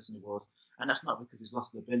of the person he was. And that's not because he's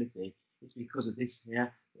lost the ability, it's because of this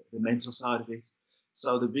here, the mental side of it.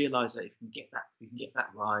 So they realise that if you can get that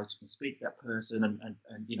right, you can speak to that person, and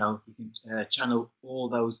you know, you can channel all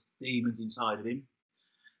those demons inside of him,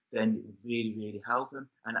 then it would really, really help them.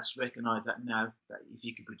 And that's recognised that now, that if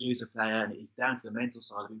you can produce a player and it's down to the mental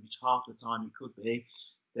side of it, which half the time it could be,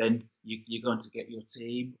 then you're going to get your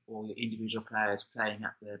team or your individual players playing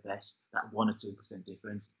at their best, that 1 or 2%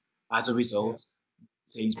 difference. As a result,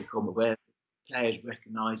 teams become aware, players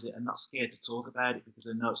recognise it and not scared to talk about it, because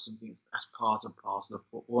they know it's something that's part and parcel of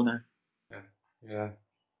football now. Yeah.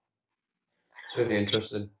 It's really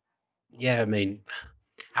interesting. yeah. I mean,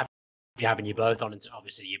 have having you both on, and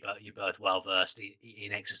obviously you're both well versed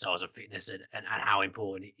in exercise and fitness and how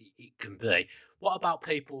important it can be. What about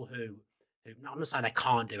people who I'm not saying they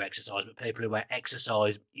can't do exercise, but people who where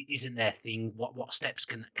exercise isn't their thing? What steps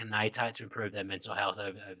can they take to improve their mental health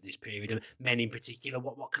over this period? And men in particular,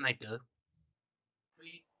 what can they do?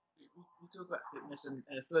 We talk about fitness, and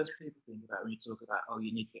first people think about when you talk about, oh,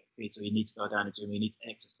 you need to get fit, or you need to go down the gym, you need to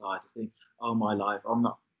exercise. I think, oh, my life, I'm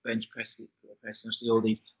not bench pressing. I see all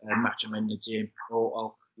these macho men in the gym,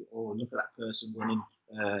 or look at that person running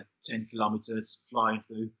 10 kilometers, flying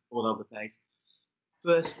through all over the place.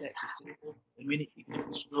 First steps are simple. A minute, even if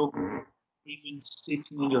you struggle, even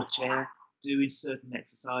sitting in your chair, doing certain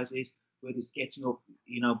exercises, whether it's getting up,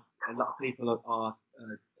 a lot of people are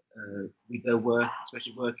with their work,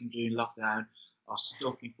 especially working during lockdown, are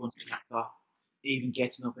stuck in front of the laptop. Even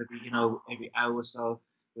getting up every hour or so,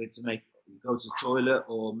 whether to go to the toilet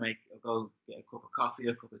or go get a cup of coffee,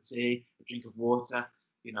 a cup of tea, a drink of water.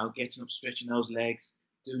 Getting up, stretching those legs,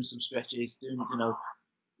 doing some stretches,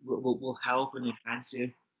 will help and enhance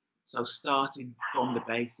you. So starting from the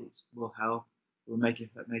basics will help. Will make you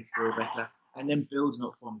feel better, and then building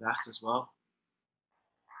up from that as well.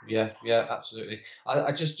 Yeah, absolutely.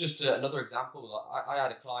 I just another example. I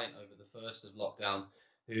had a client over the first of lockdown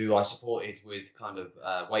who I supported with kind of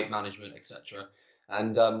weight management, etc.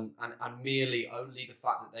 And merely only the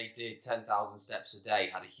fact that they did 10,000 steps a day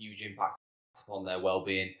had a huge impact upon their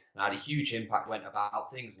well-being, and had a huge impact went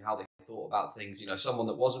about things and how they thought about things. Someone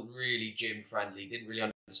that wasn't really gym friendly, didn't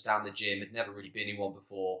really understand the gym, had never really been in one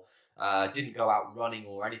before, didn't go out running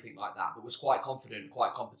or anything like that, but was quite confident,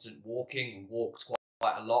 quite competent walking, and walked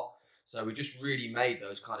quite a lot. So we just really made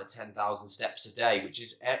those kind of 10,000 steps a day, which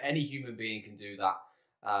is any human being can do that.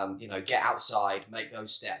 Get outside, make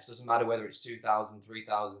those steps. Doesn't matter whether it's 2,000,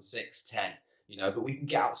 3,000, 6, 10, but we can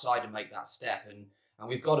get outside and make that step. And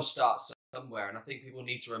we've got to start somewhere. And I think people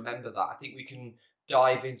need to remember that. I think we can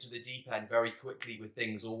dive into the deep end very quickly with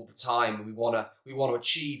things all the time. And we want to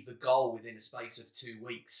achieve the goal within a space of 2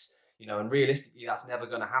 weeks, and realistically, that's never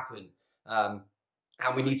going to happen.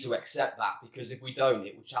 And we need to accept that, because if we don't,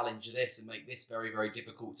 it will challenge this and make this very, very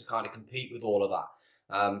difficult to kind of compete with all of that.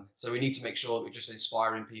 So we need to make sure that we're just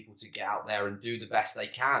inspiring people to get out there and do the best they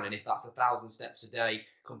can. And if that's 1,000 steps a day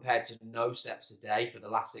compared to no steps a day for the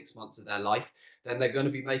last 6 months of their life, then they're going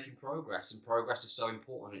to be making progress. And progress is so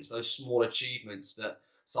important. It's those small achievements that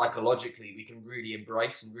psychologically we can really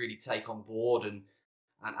embrace and really take on board. And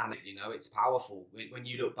it's powerful. When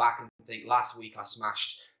you look back and think, last week I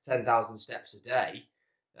smashed 10,000 steps a day.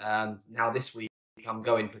 Now this week I'm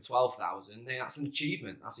going for 12,000. That's an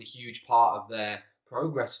achievement. That's a huge part of their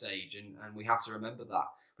progress stage. And we have to remember that.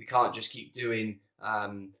 We can't just keep doing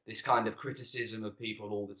this kind of criticism of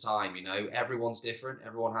people all the time. Everyone's different.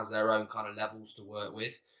 Everyone has their own kind of levels to work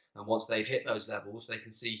with. And once they've hit those levels, they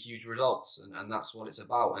can see huge results. And that's what it's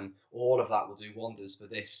about. And all of that will do wonders for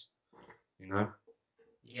this,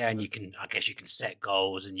 Yeah, and I guess you can set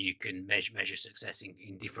goals and you can measure success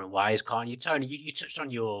in different ways, can't you? Tony, you touched on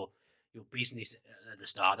your business at the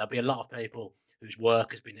start. There'll be a lot of people whose work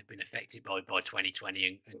has been affected by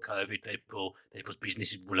 2020 and COVID. People's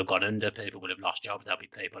businesses will have gone under. People will have lost jobs. There'll be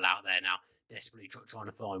people out there now desperately trying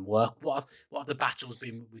to find work. What have the battles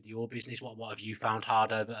been with your business? What have you found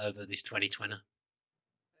hard over this 2020?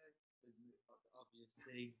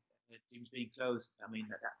 Obviously, gyms being closed. I mean,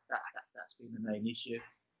 that's been the main issue.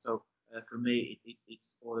 So for me,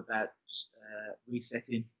 it's all about just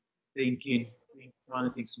resetting, thinking, trying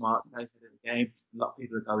to think smart, stay ahead of the game. A lot of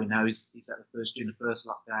people are going now. Is that during the first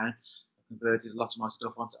lockdown, I converted a lot of my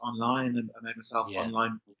stuff onto online and I made myself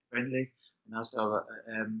online friendly. And also,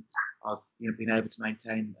 I've been able to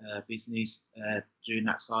maintain business during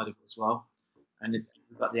that side of it as well. And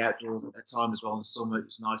we've got the outdoors at that time as well. In the summer, it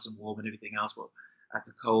was nice and warm and everything else. But as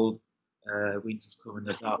the cold winters come and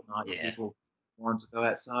the dark night, people want to go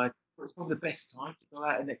outside. But it's probably the best time to go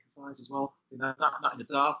out and exercise as well. Not in the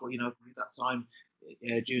dark, but that time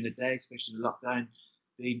during the day, especially in the lockdown,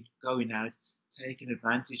 going out, taking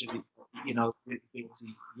advantage of it. You're not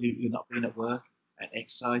being at work and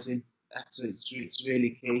exercising. It's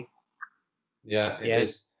really key. Yeah, it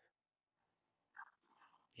is.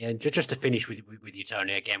 Yeah, and just to finish with you,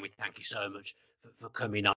 Tony, again, we thank you so much for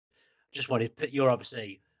coming on. Just wanted, you're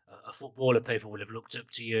obviously a footballer. People would have looked up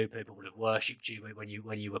to you. People would have worshipped you when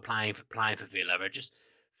you were playing for Villa. Just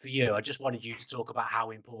for you, I just wanted you to talk about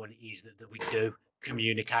how important it is that we do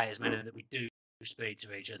communicate as men, and that we do speak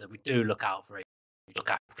to each other. We do look out for look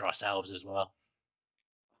after ourselves as well.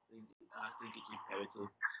 I think it's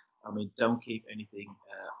imperative. I mean, don't keep anything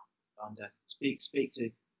under. Speak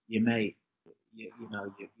to your mate, your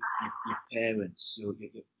parents, your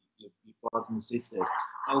your brothers and sisters,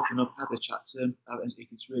 open up, have a chat to them. I think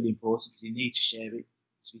it's really important because you need to share it.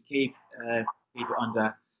 If you keep it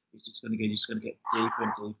under, it's just going to get deeper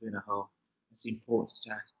and deeper in a hole. It's important to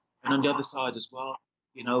chat. And on the other side as well,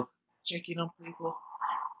 check in on people.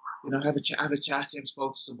 Have a chat. Have you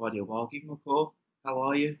spoke to somebody a while? Give them a call. How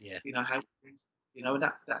are you? Yeah. How things. And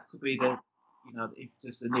that could be the,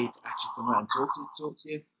 just the need to actually come out and talk to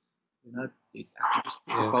you. Actually just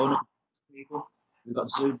pick the phone up to people. We've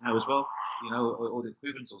got Zoom now as well. Or the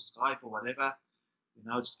equivalents or Skype or whatever.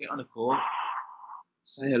 Just get on a call,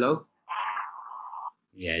 say hello.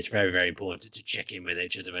 Yeah, it's very, very important to check in with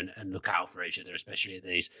each other and look out for each other, especially at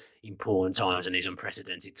these important times and these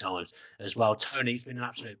unprecedented times as well. Tony, it's been an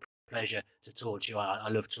absolute pleasure to talk to you. I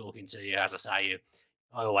love talking to you. As I say,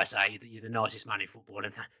 I always say that you're the nicest man in football,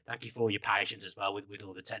 and thank you for all your patience as well with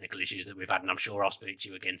all the technical issues that we've had, and I'm sure I'll speak to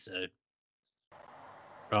you again soon.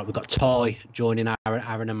 Right, we've got Ty joining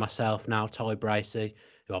Aaron and myself now, Ty Bracey,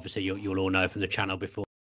 who obviously you'll all know from the channel before,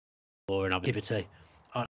 and activity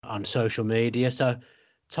on social media. So,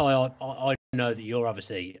 Ty, I know that you're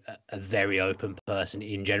obviously a very open person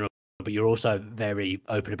in general, but you're also very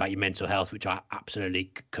open about your mental health, which I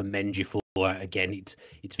absolutely commend you for. Again,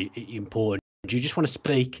 it's important. Do you just want to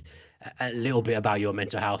speak a little bit about your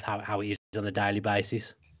mental health, how it is on a daily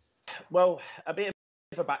basis? Well, a bit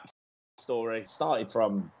of a backstory. Started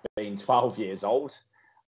from being 12 years old,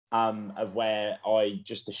 of where I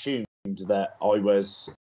just assumed that I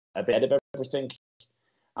was a bit of everything.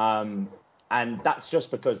 And that's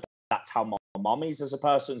just because that's how my mum is as a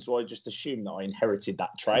person. So I just assumed that I inherited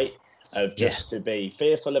that trait of just to be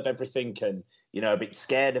fearful of everything and, a bit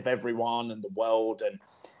scared of everyone and the world. And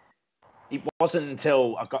it wasn't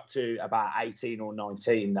until I got to about 18 or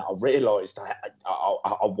 19 that I realised I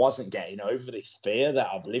wasn't getting over this fear that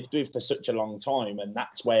I've lived with for such a long time. And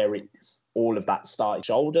that's where all of that started.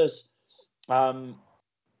 Shoulders. I'd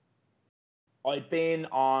been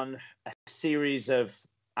on a series of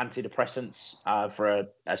antidepressants for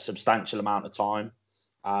a substantial amount of time.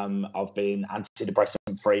 I've been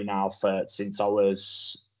antidepressant free now since I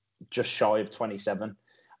was just shy of 27,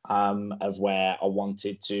 of where I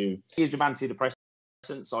wanted to use with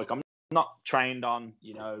antidepressants. Like, I'm not trained on,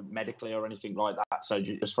 medically or anything like that. So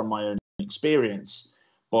just from my own experience,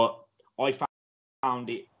 but I found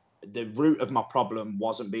the root of my problem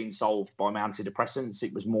wasn't being solved by my antidepressants.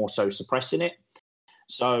 It was more so suppressing it.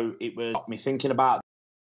 So it was me thinking about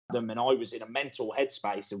them, and I was in a mental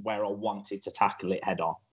headspace of where I wanted to tackle it head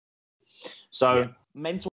on. So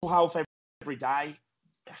mental health every day.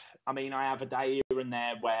 I mean, I have a day here and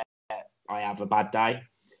there where I have a bad day.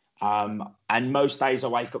 And most days I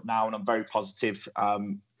wake up now and I'm very positive.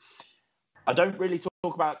 I don't really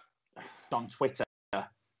talk about on Twitter,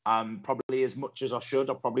 probably as much as I should.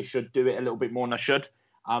 I probably should do it a little bit more than I should.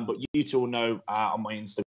 But you two will know on my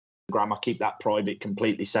Instagram, I keep that private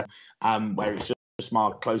completely separate, where it's just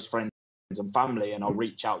my close friends and family, and I'll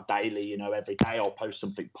reach out daily. Every day I'll post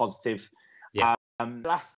something positive.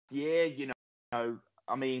 Last year,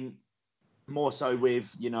 I mean, more so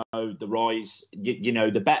with the rise.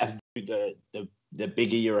 The better the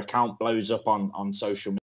bigger your account blows up on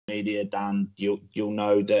social media, Dan. You'll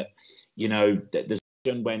know that that there's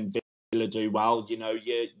when Villa do well, you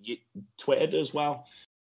Twitter does well.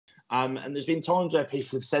 And there's been times where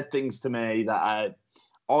people have said things to me that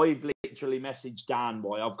I've literally messaged Dan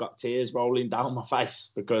why I've got tears rolling down my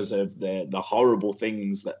face because of the horrible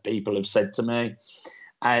things that people have said to me.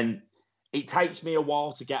 And it takes me a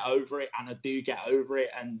while to get over it, and I do get over it.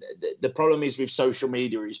 And the problem is with social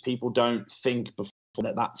media is people don't think before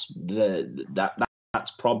that's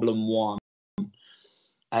that's problem one.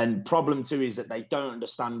 And problem two is that they don't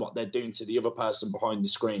understand what they're doing to the other person behind the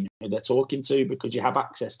screen who they're talking to, because you have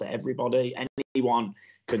access to everybody. Anyone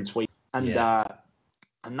can tweet. And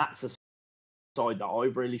that's a side that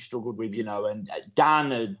I've really struggled with, and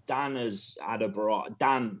Dan has had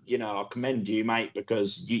Dan, I commend you, mate,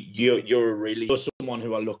 because you're someone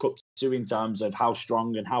who I look up to in terms of how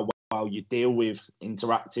strong and how well you deal with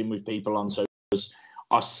interacting with people on social.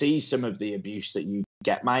 I see some of the abuse that you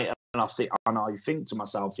get, mate, and I think to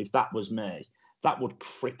myself, if that was me, that would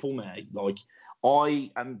cripple me. Like, I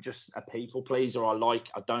am just a people pleaser. I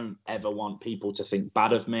don't ever want people to think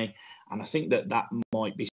bad of me, and I think that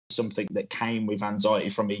might be something that came with anxiety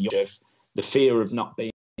from a young age, the fear of not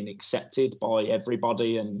being accepted by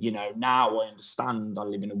everybody. And now I understand I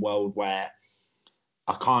live in a world where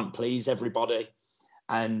I can't please everybody.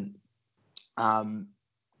 And I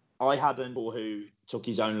had an uncle who took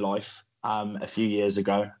his own life a few years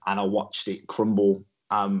ago, and I watched it crumble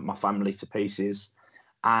my family to pieces.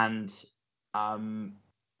 And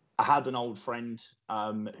I had an old friend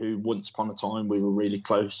who once upon a time we were really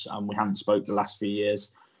close and we hadn't spoke the last few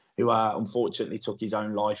years, who unfortunately took his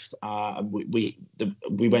own life. And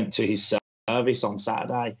we went to his service on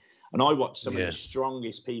Saturday, and I watched some of the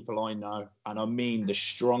strongest people I know, and I mean the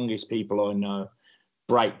strongest people I know,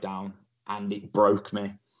 break down, and it broke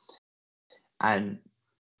me. And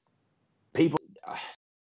people,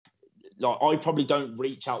 like, I probably don't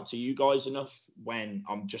reach out to you guys enough when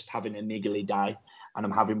I'm just having a niggly day and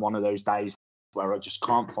I'm having one of those days where I just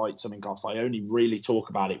can't fight something off. I only really talk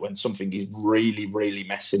about it when something is really, really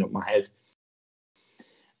messing up my head.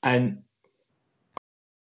 And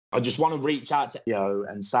I just want to reach out to you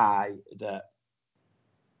and say that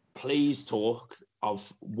please talk.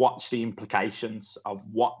 I've watched the implications. I've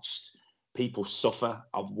watched people suffer.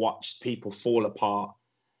 I've watched people fall apart.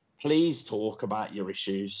 Please talk about your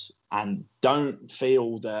issues and don't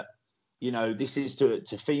feel that, you know, this is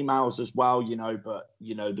to females as well, you know, but,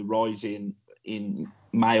 you know, the rise in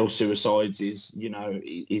male suicides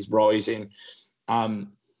is rising.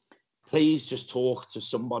 Please just talk to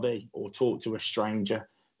somebody or talk to a stranger.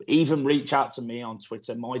 Even reach out to me on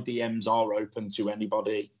Twitter. My DMs are open to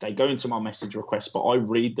anybody. They go into my message requests, but I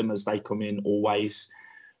read them as they come in always.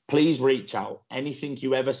 Please reach out. Anything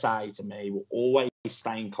you ever say to me will always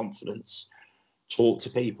stay in confidence. Talk to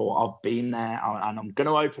people. I've been there, and I'm going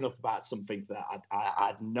to open up about something that I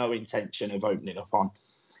had no intention of opening up on.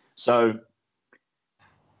 So,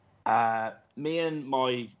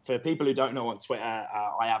 for people who don't know on Twitter,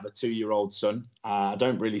 I have a 2-year-old son. I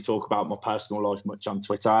don't really talk about my personal life much on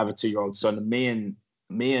Twitter. I have a 2-year-old son, and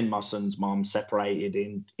me and my son's mum separated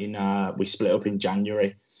we split up in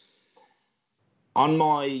January.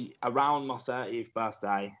 Around my 30th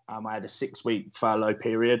birthday, I had a 6-week furlough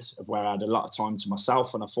period of where I had a lot of time to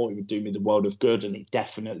myself, and I thought it would do me the world of good, and it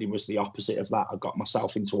definitely was the opposite of that. I got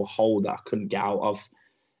myself into a hole that I couldn't get out of.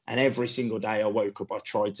 And every single day I woke up, I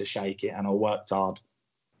tried to shake it, and I worked hard.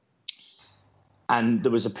 And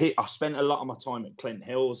there was I spent a lot of my time at Clint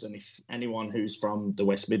Hills. And if anyone who's from the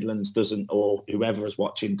West Midlands doesn't, or whoever is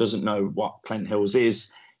watching doesn't know what Clint Hills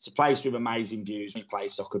is, it's a place with amazing views, a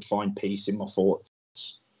place I could find peace in my thoughts.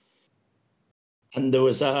 And there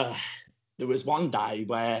was one day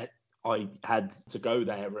where I had to go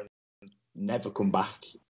there and never come back.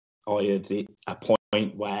 I had hit a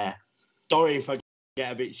point where, sorry if I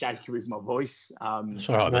get a bit shaky with my voice. It's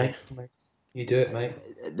all right, mate. You do it, mate.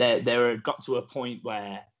 There got to a point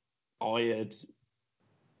where I had,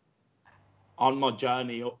 on my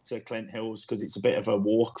journey up to Clint Hills, because it's a bit of a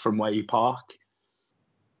walk from where you park,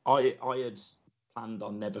 I had planned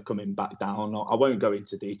on never coming back down. I won't go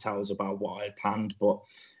into details about what I had planned, but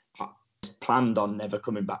I planned on never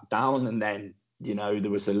coming back down. And then, you know, there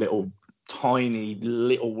was a tiny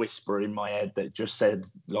little whisper in my head that just said,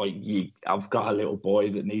 like, I've got a little boy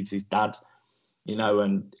that needs his dad, you know.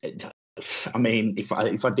 And I mean, if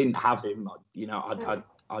I didn't have him, you know,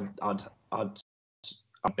 I'd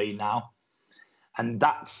be now. And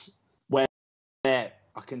that's where I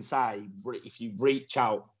can say, if you reach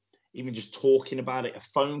out, even just talking about it, a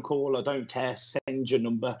phone call, I don't care, send your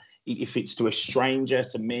number. If it's to a stranger,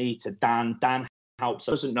 to me, to Dan helps.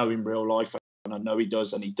 I doesn't know in real life, and I know he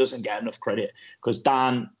does, and he doesn't get enough credit, because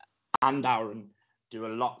Dan and Aaron do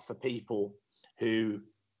a lot for people who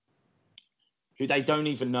they don't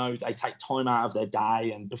even know. They take time out of their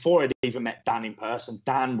day. And before I'd even met Dan in person,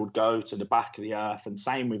 Dan would go to the back of the earth, and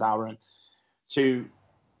same with Aaron, to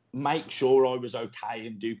make sure I was okay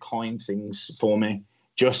and do kind things for me.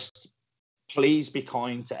 Just please be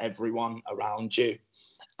kind to everyone around you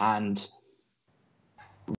and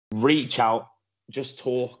reach out, just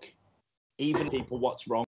talk, even people what's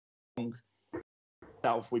wrong with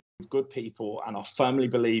good people, and I firmly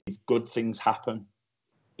believe good things happen.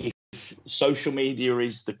 If social media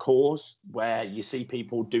is the cause where you see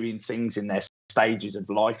people doing things in their stages of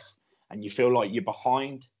life and you feel like you're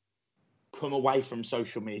behind, come away from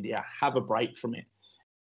social media, have a break from it.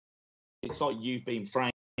 It's like you've been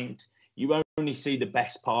framed. You only see the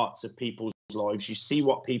best parts of people's lives. You see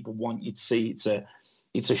what people want you to see.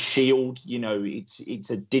 It's a shield, you know,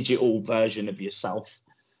 it's a digital version of yourself.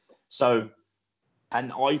 So,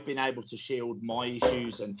 and I've been able to shield my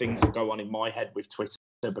issues and things that go on in my head with Twitter,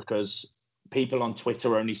 because people on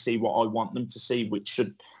Twitter only see what I want them to see, which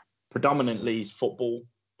should predominantly is football,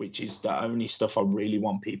 which is the only stuff I really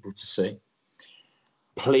want people to see.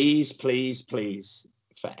 Please, please, please,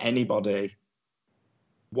 for anybody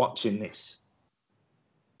watching this,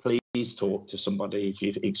 please talk to somebody if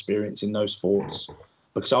you're experiencing those thoughts,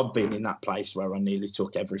 because I've been in that place where I nearly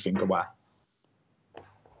took everything away.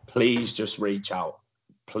 Please just reach out.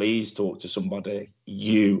 Please talk to somebody.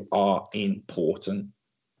 You are important.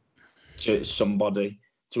 to somebody,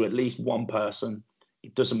 to at least one person.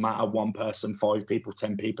 It doesn't matter, one person, 5 people,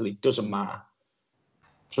 10 people, it doesn't matter.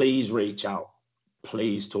 Please reach out.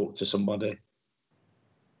 Please talk to somebody.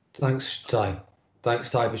 Thanks, Ty. Thanks,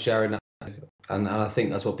 Ty, for sharing that. And I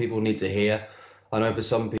think that's what people need to hear. I know for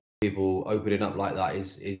some people, opening up like that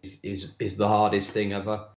is the hardest thing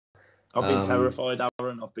ever. I've been terrified,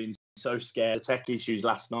 Aaron. I've been so scared. The tech issues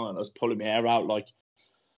last night, I was pulling my hair out. Like,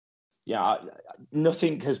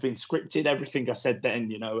 nothing has been scripted. Everything I said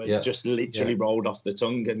then, has just literally rolled off the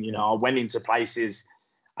tongue. And, I went into places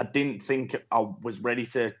I didn't think I was ready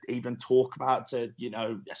to even talk about,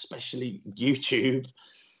 especially YouTube.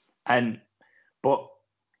 But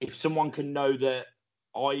if someone can know that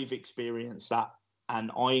I've experienced that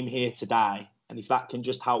and I'm here today, and if that can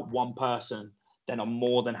just help one person, then I'm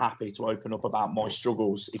more than happy to open up about my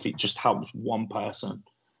struggles if it just helps one person.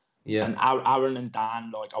 Yeah. And Aaron and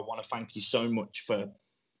Dan, I want to thank you so much for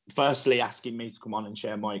firstly asking me to come on and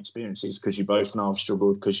share my experiences, because you both know I've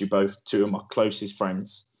struggled, because you're both 2 of my closest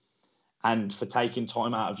friends, and for taking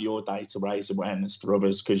time out of your day to raise awareness for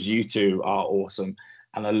others, because you two are awesome.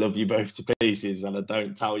 And I love you both to pieces, and I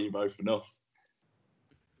don't tell you both enough.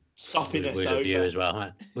 Soppiness we love you as well,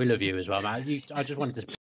 mate. We love you as well, mate. I just wanted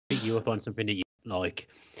to pick you up on something that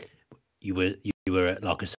you were at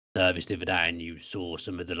a service the other day, and you saw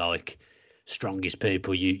some of the strongest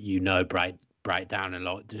people break down, and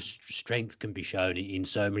the strength can be shown in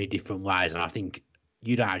so many different ways. And I think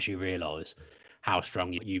you don't actually realise how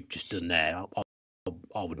strong you've just done there.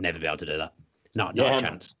 I would never be able to do that. Not a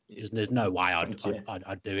chance. There's no way I'd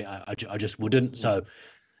do it. I just wouldn't. So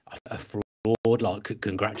a fraud,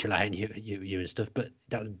 congratulating you and stuff. But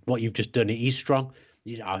what you've just done, it is strong.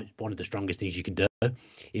 One of the strongest things you can do,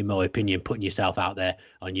 in my opinion. Putting yourself out there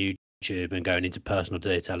on YouTube and going into personal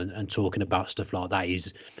detail and talking about stuff like that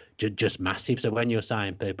is just massive. So when you're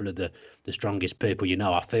saying people are the strongest people,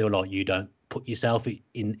 I feel like you don't put yourself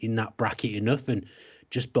in that bracket enough. And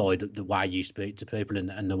just by the way you speak to people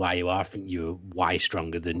and the way you are, I think you're way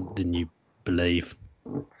stronger than you believe.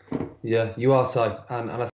 Yeah, you are, Si.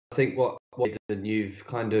 And I think what you've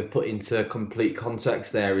kind of put into complete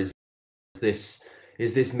context there is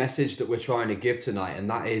this message that we're trying to give tonight. And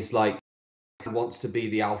that is wants to be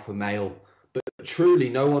the alpha male. But truly,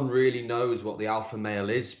 no one really knows what the alpha male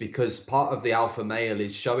is, because part of the alpha male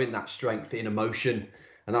is showing that strength in emotion.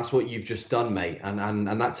 And that's what you've just done, mate. And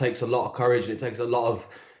that takes a lot of courage, and it takes a lot of,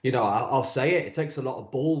 I'll say it takes a lot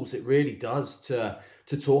of balls. It really does to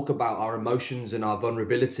talk about our emotions and our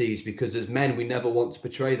vulnerabilities, because as men, we never want to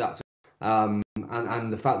portray that. And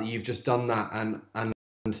the fact that you've just done that, and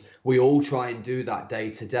we all try and do that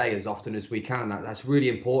day to day as often as we can. That's really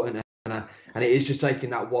important. And it is just taking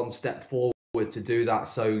that one step forward to do that.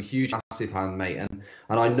 So huge, massive hand, mate. And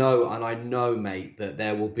I know, mate, that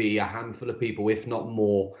there will be a handful of people, if not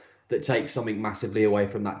more, that take something massively away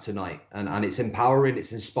from that tonight. And it's empowering,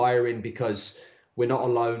 it's inspiring, because we're not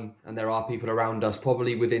alone, and there are people around us,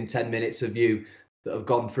 probably within 10 minutes of you, that have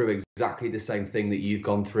gone through exactly the same thing that you've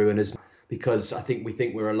gone through. And because I think we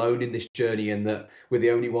think we're alone in this journey, and that we're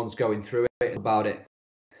the only ones going through it about it.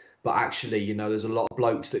 But actually, there's a lot of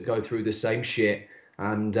blokes that go through the same shit.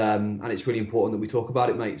 And it's really important that we talk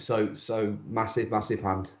about it, mate. So massive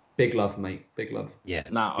hand. Big love, mate. Big love. Yeah.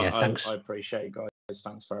 Thanks. I appreciate it, guys.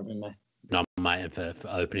 Thanks for having me. No, mate, and for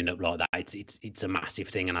opening up like that. It's a massive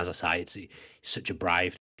thing, and as I say, it's such a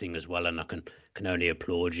brave thing as well. And I can only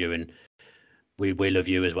applaud you, and we love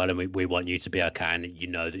you as well, and we want you to be okay, and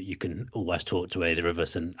that you can always talk to either of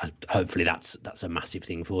us, and hopefully that's a massive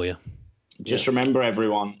thing for you. Just remember,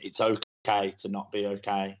 everyone, it's okay to not be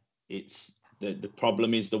okay. It's the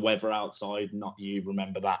problem is the weather outside, not you.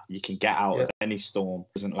 Remember that. You can get out of any storm.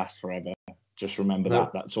 It doesn't last forever. Just remember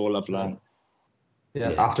that. That's all I've learned.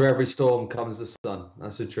 Yeah. After every storm comes the sun.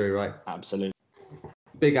 That's the true, right? Absolutely.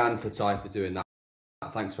 Big hand for Ty for doing that.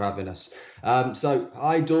 Thanks for having us. So,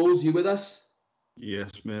 hi, Dawes, you with us?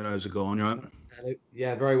 Yes, mate. How's it going, right? Hello.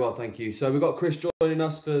 Yeah, very well, thank you. So we've got Chris joining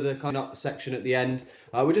us for the kind of section at the end.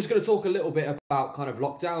 We're just going to talk a little bit about kind of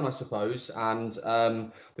lockdown, I suppose, and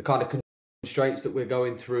the kind of constraints that we're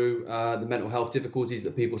going through, the mental health difficulties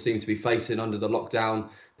that people seem to be facing under the lockdown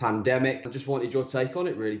pandemic. I just wanted your take on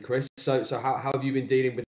it, really, Chris. So how have you been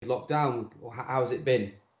dealing with lockdown? How has it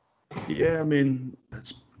been? Yeah, I mean,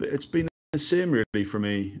 it's been the same really for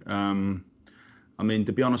me. I mean,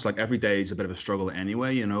 to be honest, every day is a bit of a struggle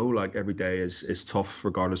anyway, every day is tough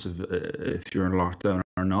regardless of if you're in lockdown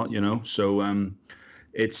or not, So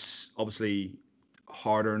it's obviously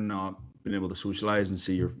harder not being able to socialize and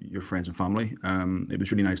see your friends and family. It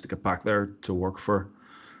was really nice to get back there to work for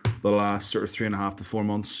the last sort of 3.5 to 4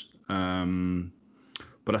 months.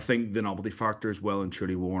 but I think the novelty factor is well and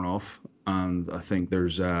truly worn off, and I think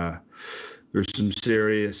there's some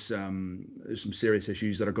serious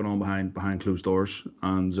issues that are going on behind closed doors,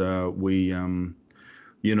 and we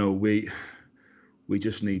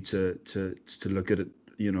just need to look at it.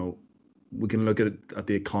 We can look at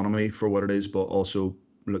the economy for what it is, but also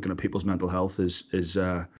looking at people's mental health is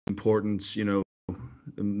important.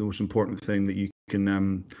 The most important thing that you can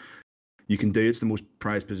do. It's the most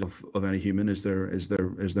prized possession of any human is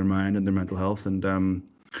their mind and their mental health. And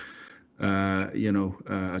I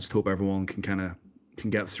just hope everyone can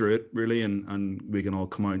get through it really, and we can all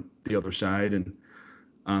come out the other side and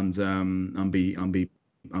be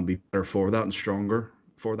better for that and stronger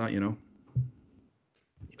for that.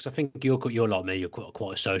 Because I think you're like me. You're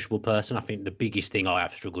quite a sociable person. I think the biggest thing I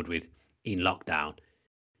have struggled with in lockdown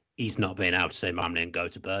is not being able to see my family and go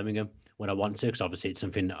to Birmingham when I want to, because obviously it's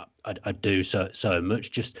something that I do so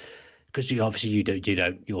much, just because you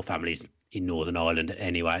don't your family's in Northern Ireland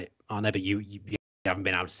anyway. I know, but you haven't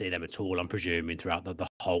been able to see them at all, I'm presuming, throughout the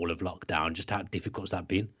whole of lockdown. Just how difficult has that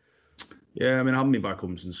been? Yeah, I mean, I haven't been back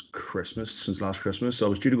home since last Christmas. So I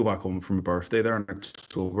was due to go back home for my birthday there in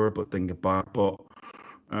October, but didn't get back. But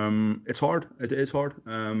it's hard. It is hard.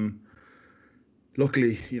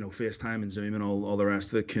 Luckily, FaceTime and Zoom and all the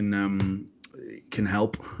rest of it can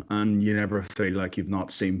help, and you never feel like you've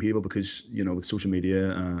not seen people, because with social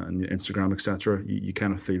media and Instagram, etc., you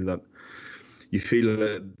kind of feel that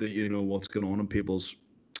what's going on in people's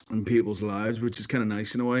lives, which is kind of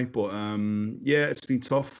nice in a way. But yeah, it's been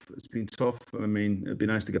tough. I mean, it'd be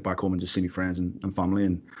nice to get back home and just see my friends and family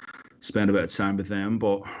and spend a bit of time with them.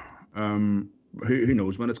 But who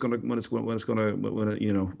knows when it's gonna get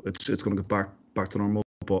back to normal.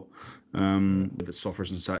 But if it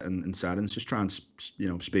suffers in silence, just try and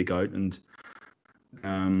speak out. And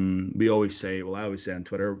I always say on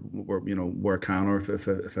Twitter, where I can, or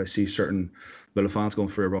if I see certain little fans going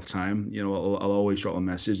through a rough time, I'll always drop a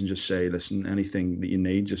message and just say, listen, anything that you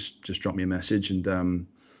need, just drop me a message. And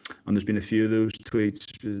there's been a few of those tweets.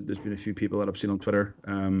 There's been a few people that I've seen on Twitter,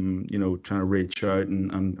 trying to reach out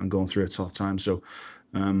and going through a tough time. So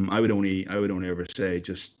I would only ever say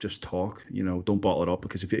just talk. Don't bottle it up,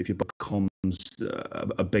 because if it becomes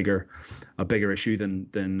a bigger issue than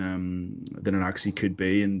it actually could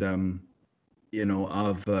be. And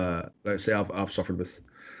I've suffered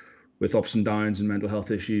with ups and downs and mental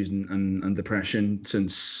health issues and depression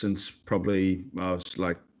since probably I was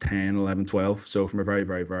like 10, 11, 12. So from a very,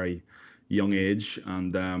 very, very young age.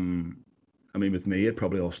 And I mean, with me, it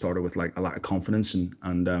probably all started with like a lack of confidence and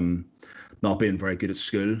not being very good at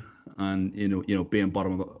school, and being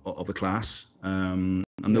bottom of the class. And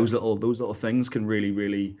those little things can really,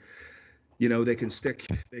 really, they can stick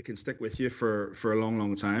with you for a long,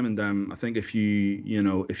 long time. And I think if you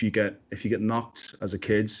get knocked as a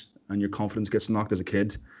kid, and your confidence gets knocked as a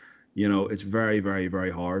kid, it's very, very, very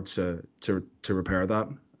hard to repair that.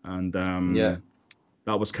 And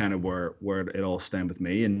that was kind of where it all stemmed with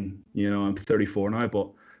me. And I'm 34 now, but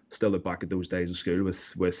still look back at those days in school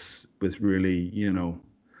with really,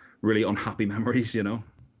 really unhappy memories.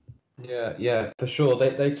 Yeah, for sure.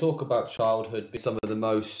 They talk about childhood being some of the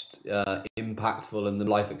most impactful and the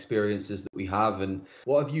life experiences that we have. And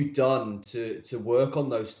what have you done to work on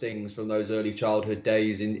those things from those early childhood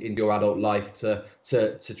days in your adult life to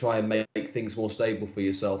try and make things more stable for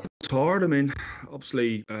yourself? It's hard. I mean,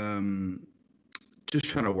 obviously, just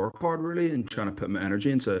trying to work hard really, and trying to put my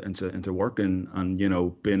energy into work and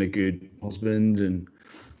being a good husband, and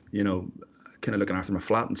kind of looking after my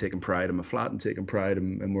flat and taking pride in my flat and taking pride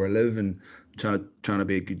in where I live, and trying to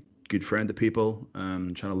be a good friend to people,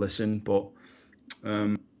 trying to listen. But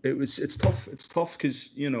it's tough. It's tough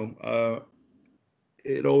because it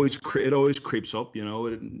always creeps up.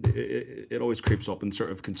 It always creeps up, and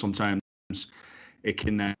sort of can sometimes it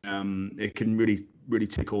can really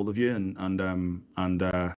take hold of you, and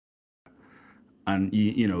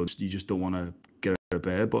you just don't want to get out of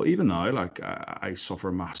bed. But even now, like I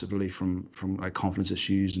suffer massively from like confidence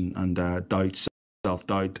issues and doubt,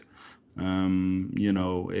 self-doubt.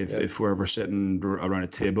 If we're ever sitting around a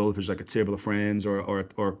table, if there's like a table of friends or a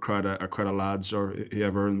crowd of lads or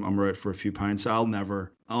whoever, and I'm out for a few pints, I'll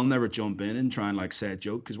never jump in and try and like say a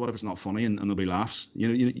joke, because what if it's not funny and nobody laughs?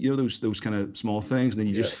 Those kind of small things, and then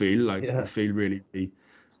you just feel like you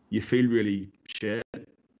feel really shit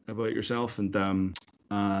about yourself. But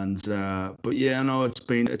yeah, no, it's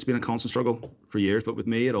been a constant struggle for years. But with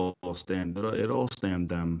me, it all stemmed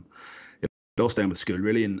all started with school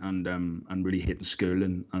really, and really hating school,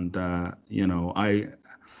 and you know,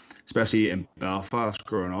 especially in Belfast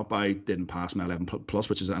growing up, I didn't pass my 11 plus,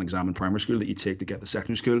 which is an exam in primary school that you take to get to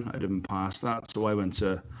secondary school. I didn't pass that, so I went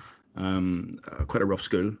to quite a rough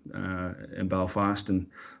school in Belfast, and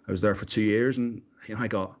I was there for 2 years, and you know,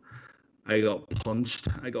 I got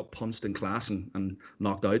punched in class and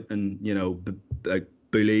knocked out, and you know, like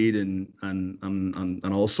bullied and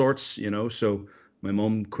all sorts, you know. So my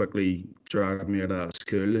mum quickly dragged me out of that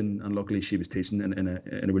school, and luckily she was teaching in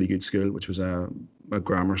a really good school, which was a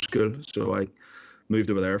grammar school. So I moved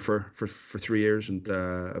over there for 3 years, and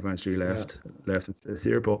eventually left this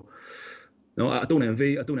year. But no, I don't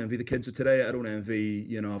envy the kids of today. I don't envy,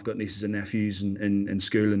 you know, I've got nieces and nephews in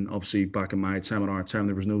school, and obviously back in my time, in our time,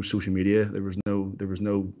 there was no social media, there was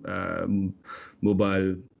no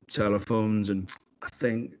mobile telephones, and I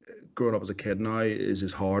think growing up as a kid now is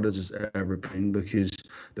as hard as it's ever been, because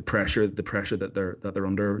the pressure that they're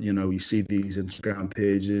under. You know, you see these Instagram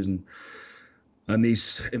pages and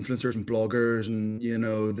these influencers and bloggers, and you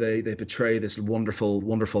know, they portray this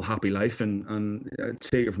wonderful happy life, and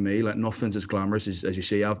take it from me, like nothing's as glamorous as you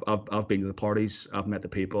see. I've been to the parties, I've met the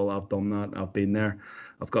people, I've done that, I've been there,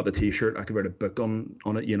 I've got the t-shirt, I could write a book on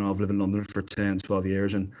it. You know, I've lived in London for 10-12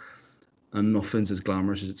 years, and nothing's as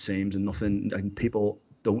glamorous as it seems, and nothing, like, people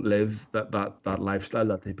don't live that lifestyle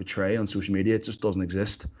that they portray on social media. It just doesn't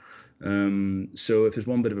exist. So if there's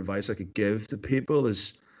one bit of advice I could give to people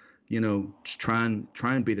is, you know, just try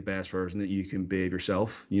and be the best version that you can be of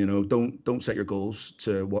yourself. You know, don't set your goals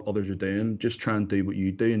to what others are doing. Just try and do what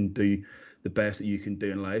you do, and do the best that you can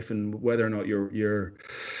do in life. And whether or not you're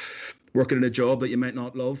working in a job that you might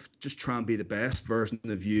not love, just try and be the best version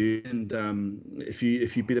of you. And if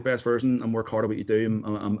you be the best version and work hard at what you do,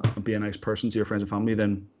 and be a nice person to your friends and family,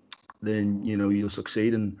 then you know, you'll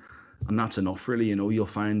succeed, and that's enough really. You know, you'll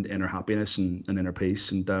find inner happiness and inner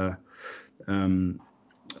peace. And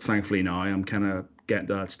thankfully now I'm kind of getting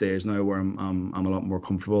to that stage now where I'm a lot more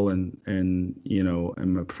comfortable in you know,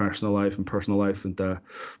 in my professional life and personal life. And but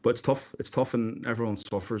it's tough, and everyone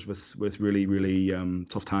suffers with really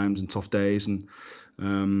tough times and tough days. And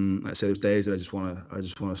I say there's days that I just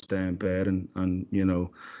want to stay in bed and you know,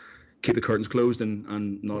 keep the curtains closed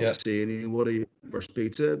and not see anybody or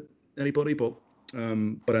speak to anybody. But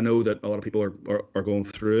I know that a lot of people are going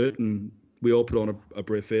through it, and we all put on a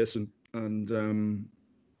brave face, and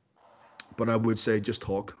but I would say just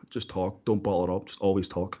talk, don't bottle it up, just always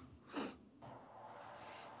talk.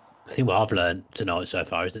 I think what I've learned tonight so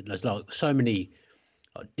far is that there's like so many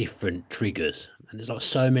like different triggers, and there's like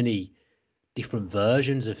so many different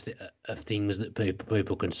versions of things that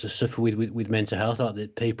people can suffer with mental health. Like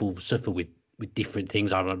that people suffer with different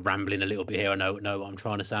things. I'm rambling a little bit here. I know what I'm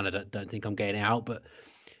trying to say. I don't think I'm getting it out, but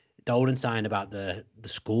Dolan saying about the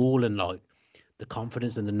school and like the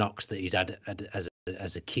confidence and the knocks that he's had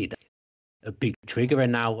as a kid, a big trigger.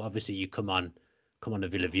 And now obviously you come on the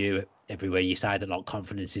Villa View everywhere, you say that like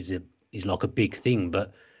confidence is like a big thing,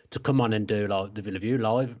 but to come on and do like the Villa View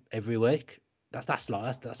live every week, that's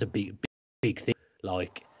a big thing,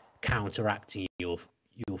 like counteracting your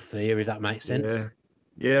fear, if that makes sense.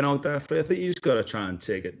 Yeah, no, definitely. I think you just got to try and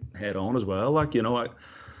take it head on as well. Like, you know,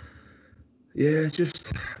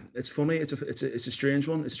 just it's funny. It's a strange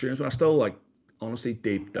one. It's a strange one. I still, like, honestly,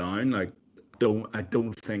 deep down, like, I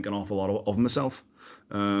don't think an awful lot of myself.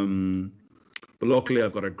 But luckily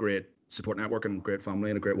I've got a great support network and great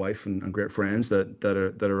family and a great wife and great friends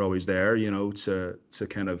that are always there, you know, to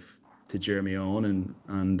kind of to cheer me on and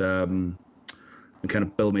kind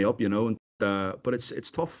of build me up, you know. And but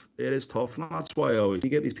it's tough. It is tough, and that's why you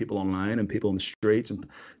get these people online and people in the streets and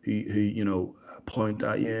who you know, point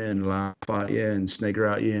at you and laugh at you and snigger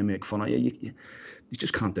at you and make fun at you. You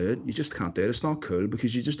just can't do it. You just can't do it. It's not cool,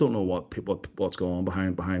 because you just don't know what's going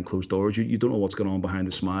on behind closed doors. You don't know what's going on behind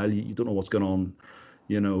the smile. You don't know what's going on,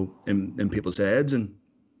 you know, in people's heads. And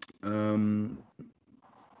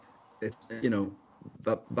it's, you know,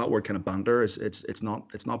 that word kind of banter is it's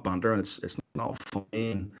not banter, and it's not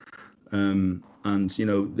funny. And you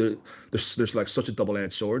know, there's like such a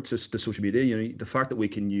double-edged sword to social media. You know, the fact that we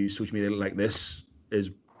can use social media like this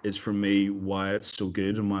is for me why it's so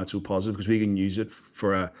good and why it's so positive, because we can use it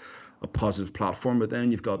for a positive platform. But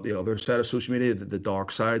then you've got the other side of social media, the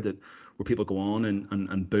dark side, where people go on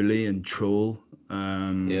and bully and troll.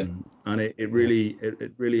 And it really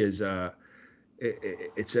is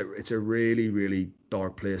it's a really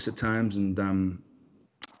dark place at times. And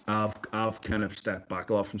I've kind of stepped back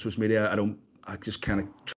a lot from social media. I just kind of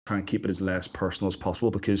try and keep it as less personal as possible,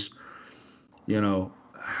 because, you know,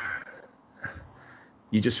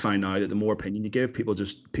 you just find out that the more opinion you give, people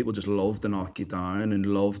just love to knock you down and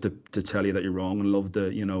love to tell you that you're wrong and love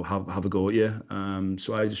to, you know, have a go at you.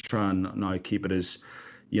 So I just try and now keep it as,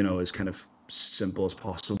 you know, as kind of simple as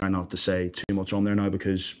possible. Try not to say too much on there now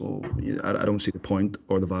because, well, I don't see the point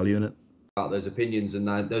or the value in it. About those opinions and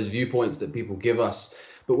those viewpoints that people give us,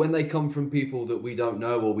 but when they come from people that we don't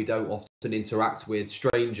know or we don't often interact with,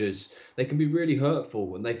 strangers, they can be really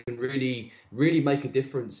hurtful and they can really make a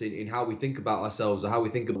difference in how we think about ourselves or how we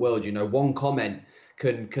think of the world. You know, one comment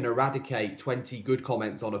can eradicate 20 good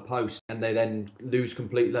comments on a post, and they then lose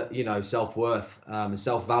complete, you know, self-worth and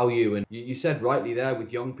self-value. And you said rightly there,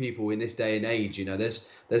 with young people in this day and age, you know, there's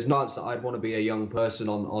nights that I'd want to be a young person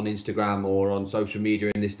on Instagram or on social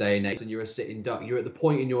media in this day and age, and you're a sitting duck. You're at the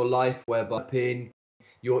point in your life whereby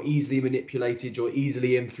you're easily manipulated, you're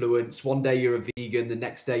easily influenced. One day you're a vegan, the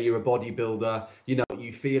next day you're a bodybuilder. You know, what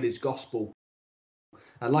you feel is gospel.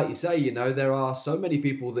 And like you say, you know, there are so many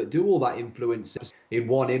people that do all that influence in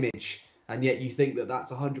one image, and yet you think that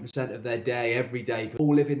that's 100% of their day, every day,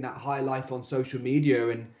 all living that high life on social media,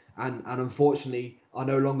 and unfortunately are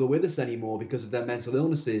no longer with us anymore because of their mental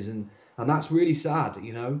illnesses, and that's really sad,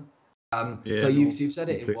 you know. So you've said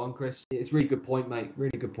it in one, Chris. It's a really good point, mate.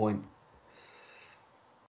 Really good point.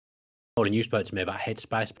 And you spoke to me about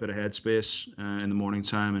headspace. A bit of headspace in the morning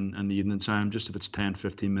time and the evening time, just if it's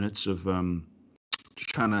 10-15 minutes of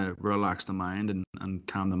just trying to relax the mind and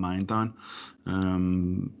calm the mind down,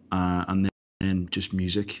 and then just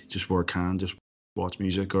music, just where I can, just watch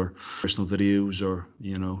music or personal videos, or,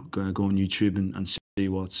 you know, go on YouTube and see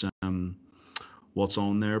what's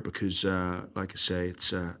on there, because like I say,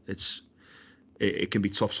 it can be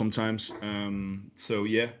tough sometimes. So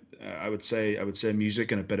yeah, I would say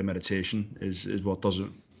music and a bit of meditation is what does it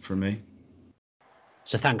for me.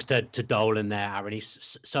 So thanks to Dolan there, Aaron.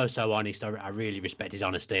 He's so honest. I really respect his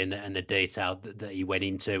honesty and the detail that he went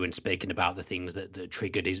into, and speaking about the things that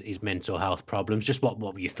triggered his mental health problems. Just what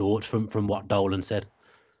were your thoughts from what Dolan said?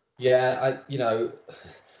 Yeah,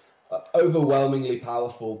 overwhelmingly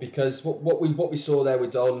powerful, because what we saw there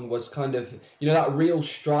with Dolan was kind of, you know, that real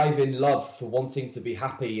striving love for wanting to be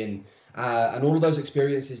happy, and all of those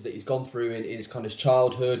experiences that he's gone through in his kind of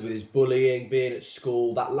childhood with his bullying, being at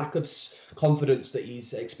school, that lack of confidence that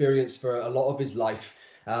he's experienced for a lot of his life,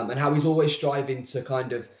 and how he's always striving to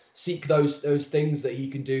kind of seek those things that he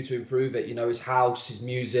can do to improve it, you know, his house, his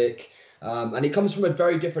music. And it comes from a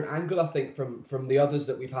very different angle, I think, from the others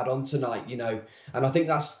that we've had on tonight, you know. And I think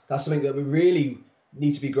that's something that we really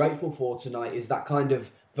need to be grateful for tonight, is that kind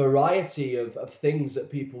of variety of things that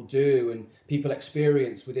people do and people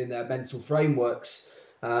experience within their mental frameworks.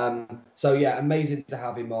 So yeah, amazing to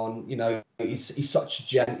have him on. You know, he's such a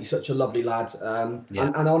gent, he's such a lovely lad.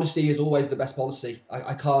 And honesty is always the best policy.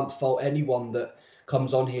 I can't fault anyone that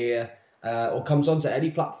comes on here or comes onto any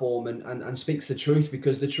platform and speaks the truth,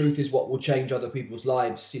 because the truth is what will change other people's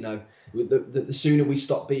lives. You know, the sooner we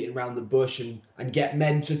stop beating around the bush and get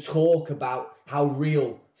men to talk about how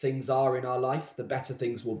real things are in our life, the better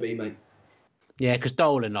things will be, mate. Yeah, because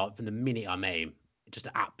Dolan, like, from the minute I met him, just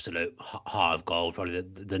an absolute heart of gold, probably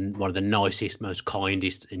the one of the nicest, most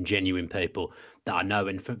kindest and genuine people that I know.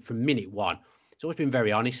 And from minute one, he's always been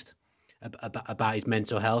very honest about his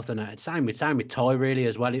mental health, and same with Ty really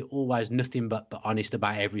as well. It always nothing but honest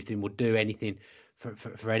about everything. Would do anything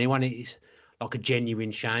for anyone. It's like a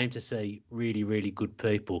genuine shame to see really, really good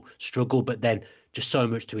people struggle, but then just so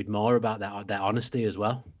much to admire about that honesty as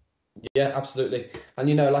well. Yeah, absolutely. And,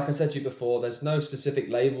 you know, like I said to you before, there's no specific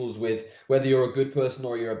labels with whether you're a good person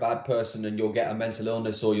or you're a bad person and you'll get a mental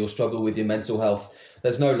illness or you'll struggle with your mental health.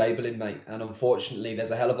 There's no labeling, mate. And unfortunately,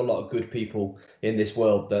 there's a hell of a lot of good people in this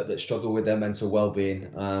world that struggle with their mental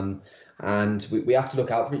well-being. And we have to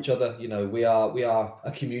look out for each other. You know, we are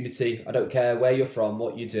a community. I don't care where you're from,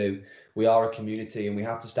 what you do. We are a community, and we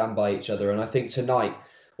have to stand by each other. And I think tonight,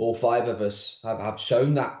 all five of us have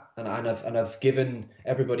shown that, and have given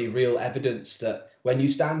everybody real evidence that when you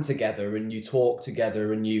stand together and you talk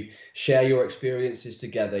together and you share your experiences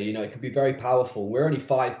together, you know, it can be very powerful. We're only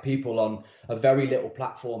 5 people on a very little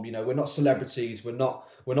platform. You know, we're not celebrities, we're not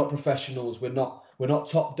professionals, we're not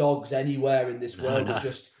top dogs anywhere in this world. No. We're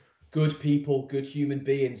just good people, good human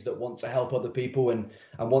beings that want to help other people and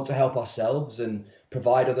want to help ourselves and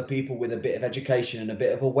provide other people with a bit of education and a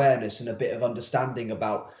bit of awareness and a bit of understanding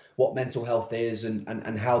about what mental health is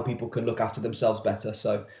and how people can look after themselves better.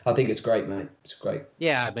 So I think it's great, mate. It's great.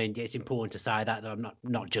 Yeah, I mean, it's important to say that I'm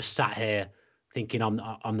not just sat here thinking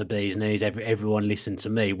I'm the bee's knees. Everyone listen to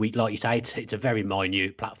me. We, like you say, it's a very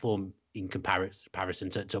minute platform in comparison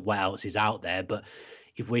to what else is out there. But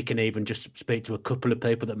if we can even just speak to a couple of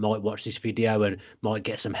people that might watch this video and might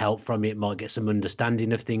get some help from it, might get some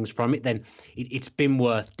understanding of things from it, then it's been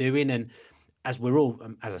worth doing. And as we're all,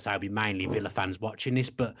 as I say, I'll be mainly Villa fans watching this,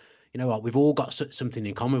 but you know what? We've all got something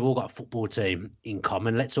in common. We've all got a football team in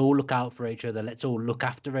common. Let's all look out for each other. Let's all look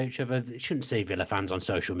after each other. You shouldn't see Villa fans on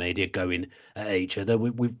social media going at each other.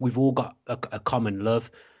 We've all got a common love.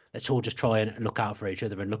 Let's all just try and look out for each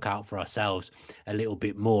other and look out for ourselves a little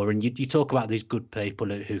bit more. And you talk about these good people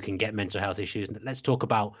who can get mental health issues. Let's talk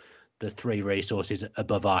about the 3 resources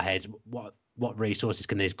above our heads. What resources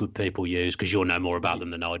can these good people use? Because you'll know more about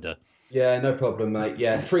them than I do. Yeah, no problem, mate.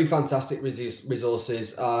 Yeah, 3 fantastic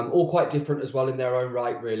resources, all quite different as well in their own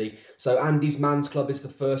right, really. So Andy's Man's Club is the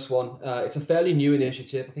first one. It's a fairly new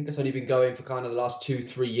initiative. I think it's only been going for kind of the last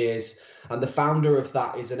 2-3 years. And the founder of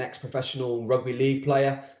that is an ex-professional rugby league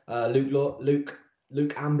player, Luke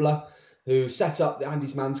Ambler, who set up the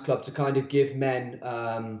Andy's Man's Club to kind of give men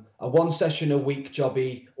a 1 session a week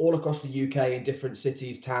jobby all across the UK in different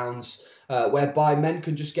cities, towns, whereby men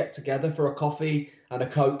can just get together for a coffee and a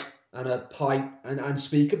Coke and a pint and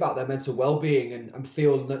speak about their mental well-being and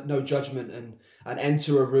feel no judgment and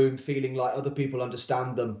enter a room feeling like other people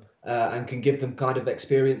understand them and can give them kind of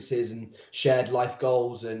experiences and shared life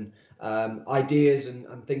goals and ideas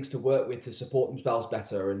and things to work with to support themselves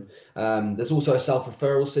better. And there's also a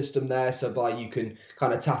self-referral system there, so by you can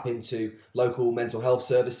kind of tap into local mental health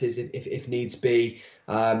services if needs be.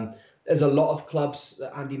 There's a lot of clubs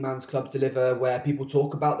that Andy Man's Club deliver where people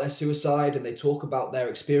talk about their suicide and they talk about their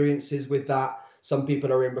experiences with that. Some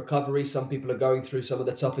people are in recovery, some people are going through some of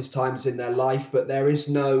the toughest times in their life, but there are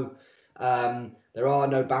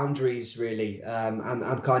no boundaries really,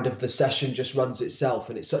 and kind of the session just runs itself,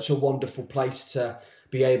 and it's such a wonderful place to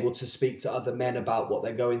be able to speak to other men about what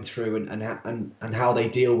they're going through and how they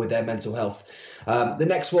deal with their mental health. The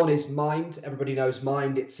next one is Mind. Everybody knows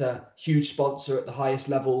Mind. It's a huge sponsor at the highest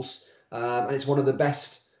levels, and it's one of the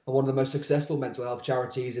best and one of the most successful mental health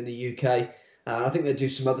charities in the UK. I think they do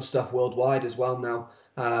some other stuff worldwide as well now.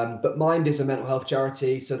 But Mind is a mental health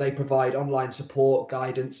charity, so they provide online support,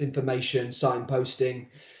 guidance, information, signposting,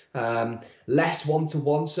 less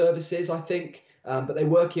one-to-one services, I think, but they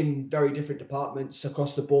work in very different departments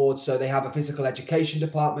across the board. So they have a physical education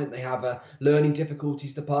department, they have a learning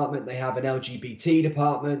difficulties department, they have an LGBT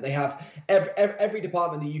department, they have every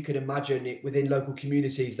department that you could imagine within local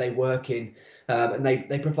communities they work in, and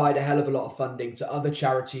they provide a hell of a lot of funding to other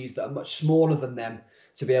charities that are much smaller than them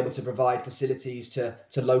to be able to provide facilities to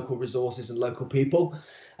local resources and local people.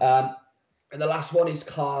 And the last one is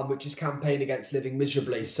Calm, which is Campaign Against Living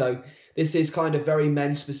Miserably. So this is kind of very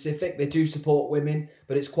men specific. They do support women,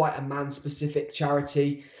 but it's quite a man specific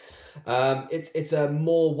charity. It's a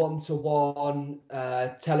more one-to-one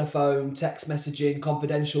telephone, text messaging,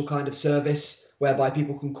 confidential kind of service whereby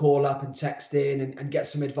people can call up and text in and get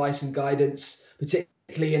some advice and guidance,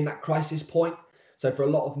 particularly in that crisis point. So for a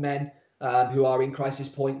lot of men, who are in crisis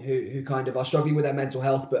point, who kind of are struggling with their mental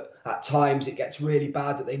health, but at times it gets really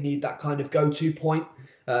bad that they need that kind of go-to point.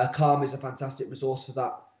 Calm is a fantastic resource for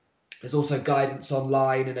that. There's also guidance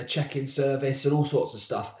online and a check-in service and all sorts of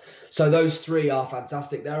stuff. So those 3 are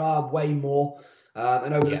fantastic. There are way more.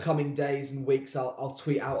 And over the coming days and weeks, I'll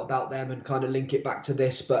tweet out about them and kind of link it back to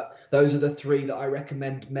this. But those are the 3 that I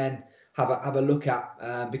recommend men have a look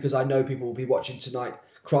at, because I know people will be watching tonight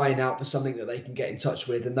crying out for something that they can get in touch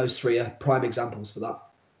with, and those 3 are prime examples for that.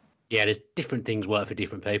 Yeah, there's different things work for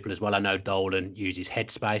different people as well. I know Dolan uses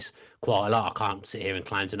Headspace quite a lot. I can't sit here and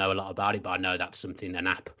claim to know a lot about it, but I know that's something, an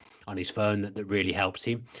app on his phone that really helps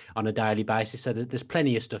him on a daily basis. So there's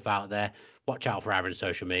plenty of stuff out there. Watch out for Aaron's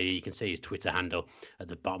social media. You can see his Twitter handle at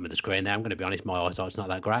the bottom of the screen there. I'm going to be honest, my eyesight's not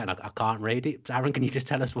that great and I can't read it. Aaron, can you just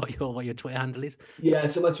tell us what your Twitter handle is? Yeah,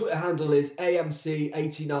 so my Twitter handle is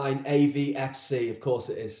AMC89AVFC. Of course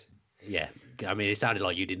it is. Yeah, I mean, it sounded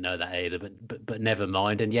like you didn't know that either, but never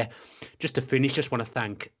mind. And yeah, just to finish, just want to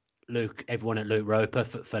thank everyone at Luke Roper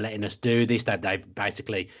for letting us do this. They've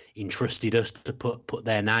basically entrusted us to put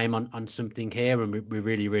their name on something here, and we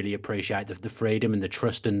really, really appreciate the freedom and the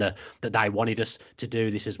trust and that they wanted us to do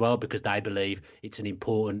this as well, because they believe it's an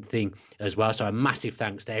important thing as well. So a massive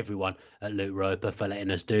thanks to everyone at Luke Roper for letting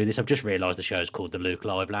us do this. I've just realised the show's called the Luke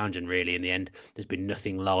Live Lounge, and really in the end there's been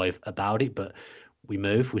nothing live about it, but we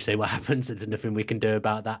move, we see what happens. There's nothing we can do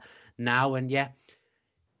about that now. And yeah,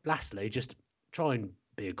 lastly, just try and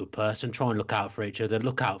be a good person, try and look out for each other,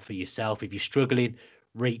 look out for yourself. If you're struggling,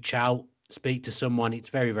 reach out, speak to someone. It's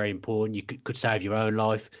very, very important. You could save your own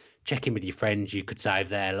life. Check in with your friends, you could save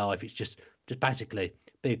their life. It's just basically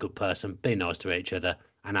be a good person, be nice to each other,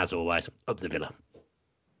 and as always, up the Villa.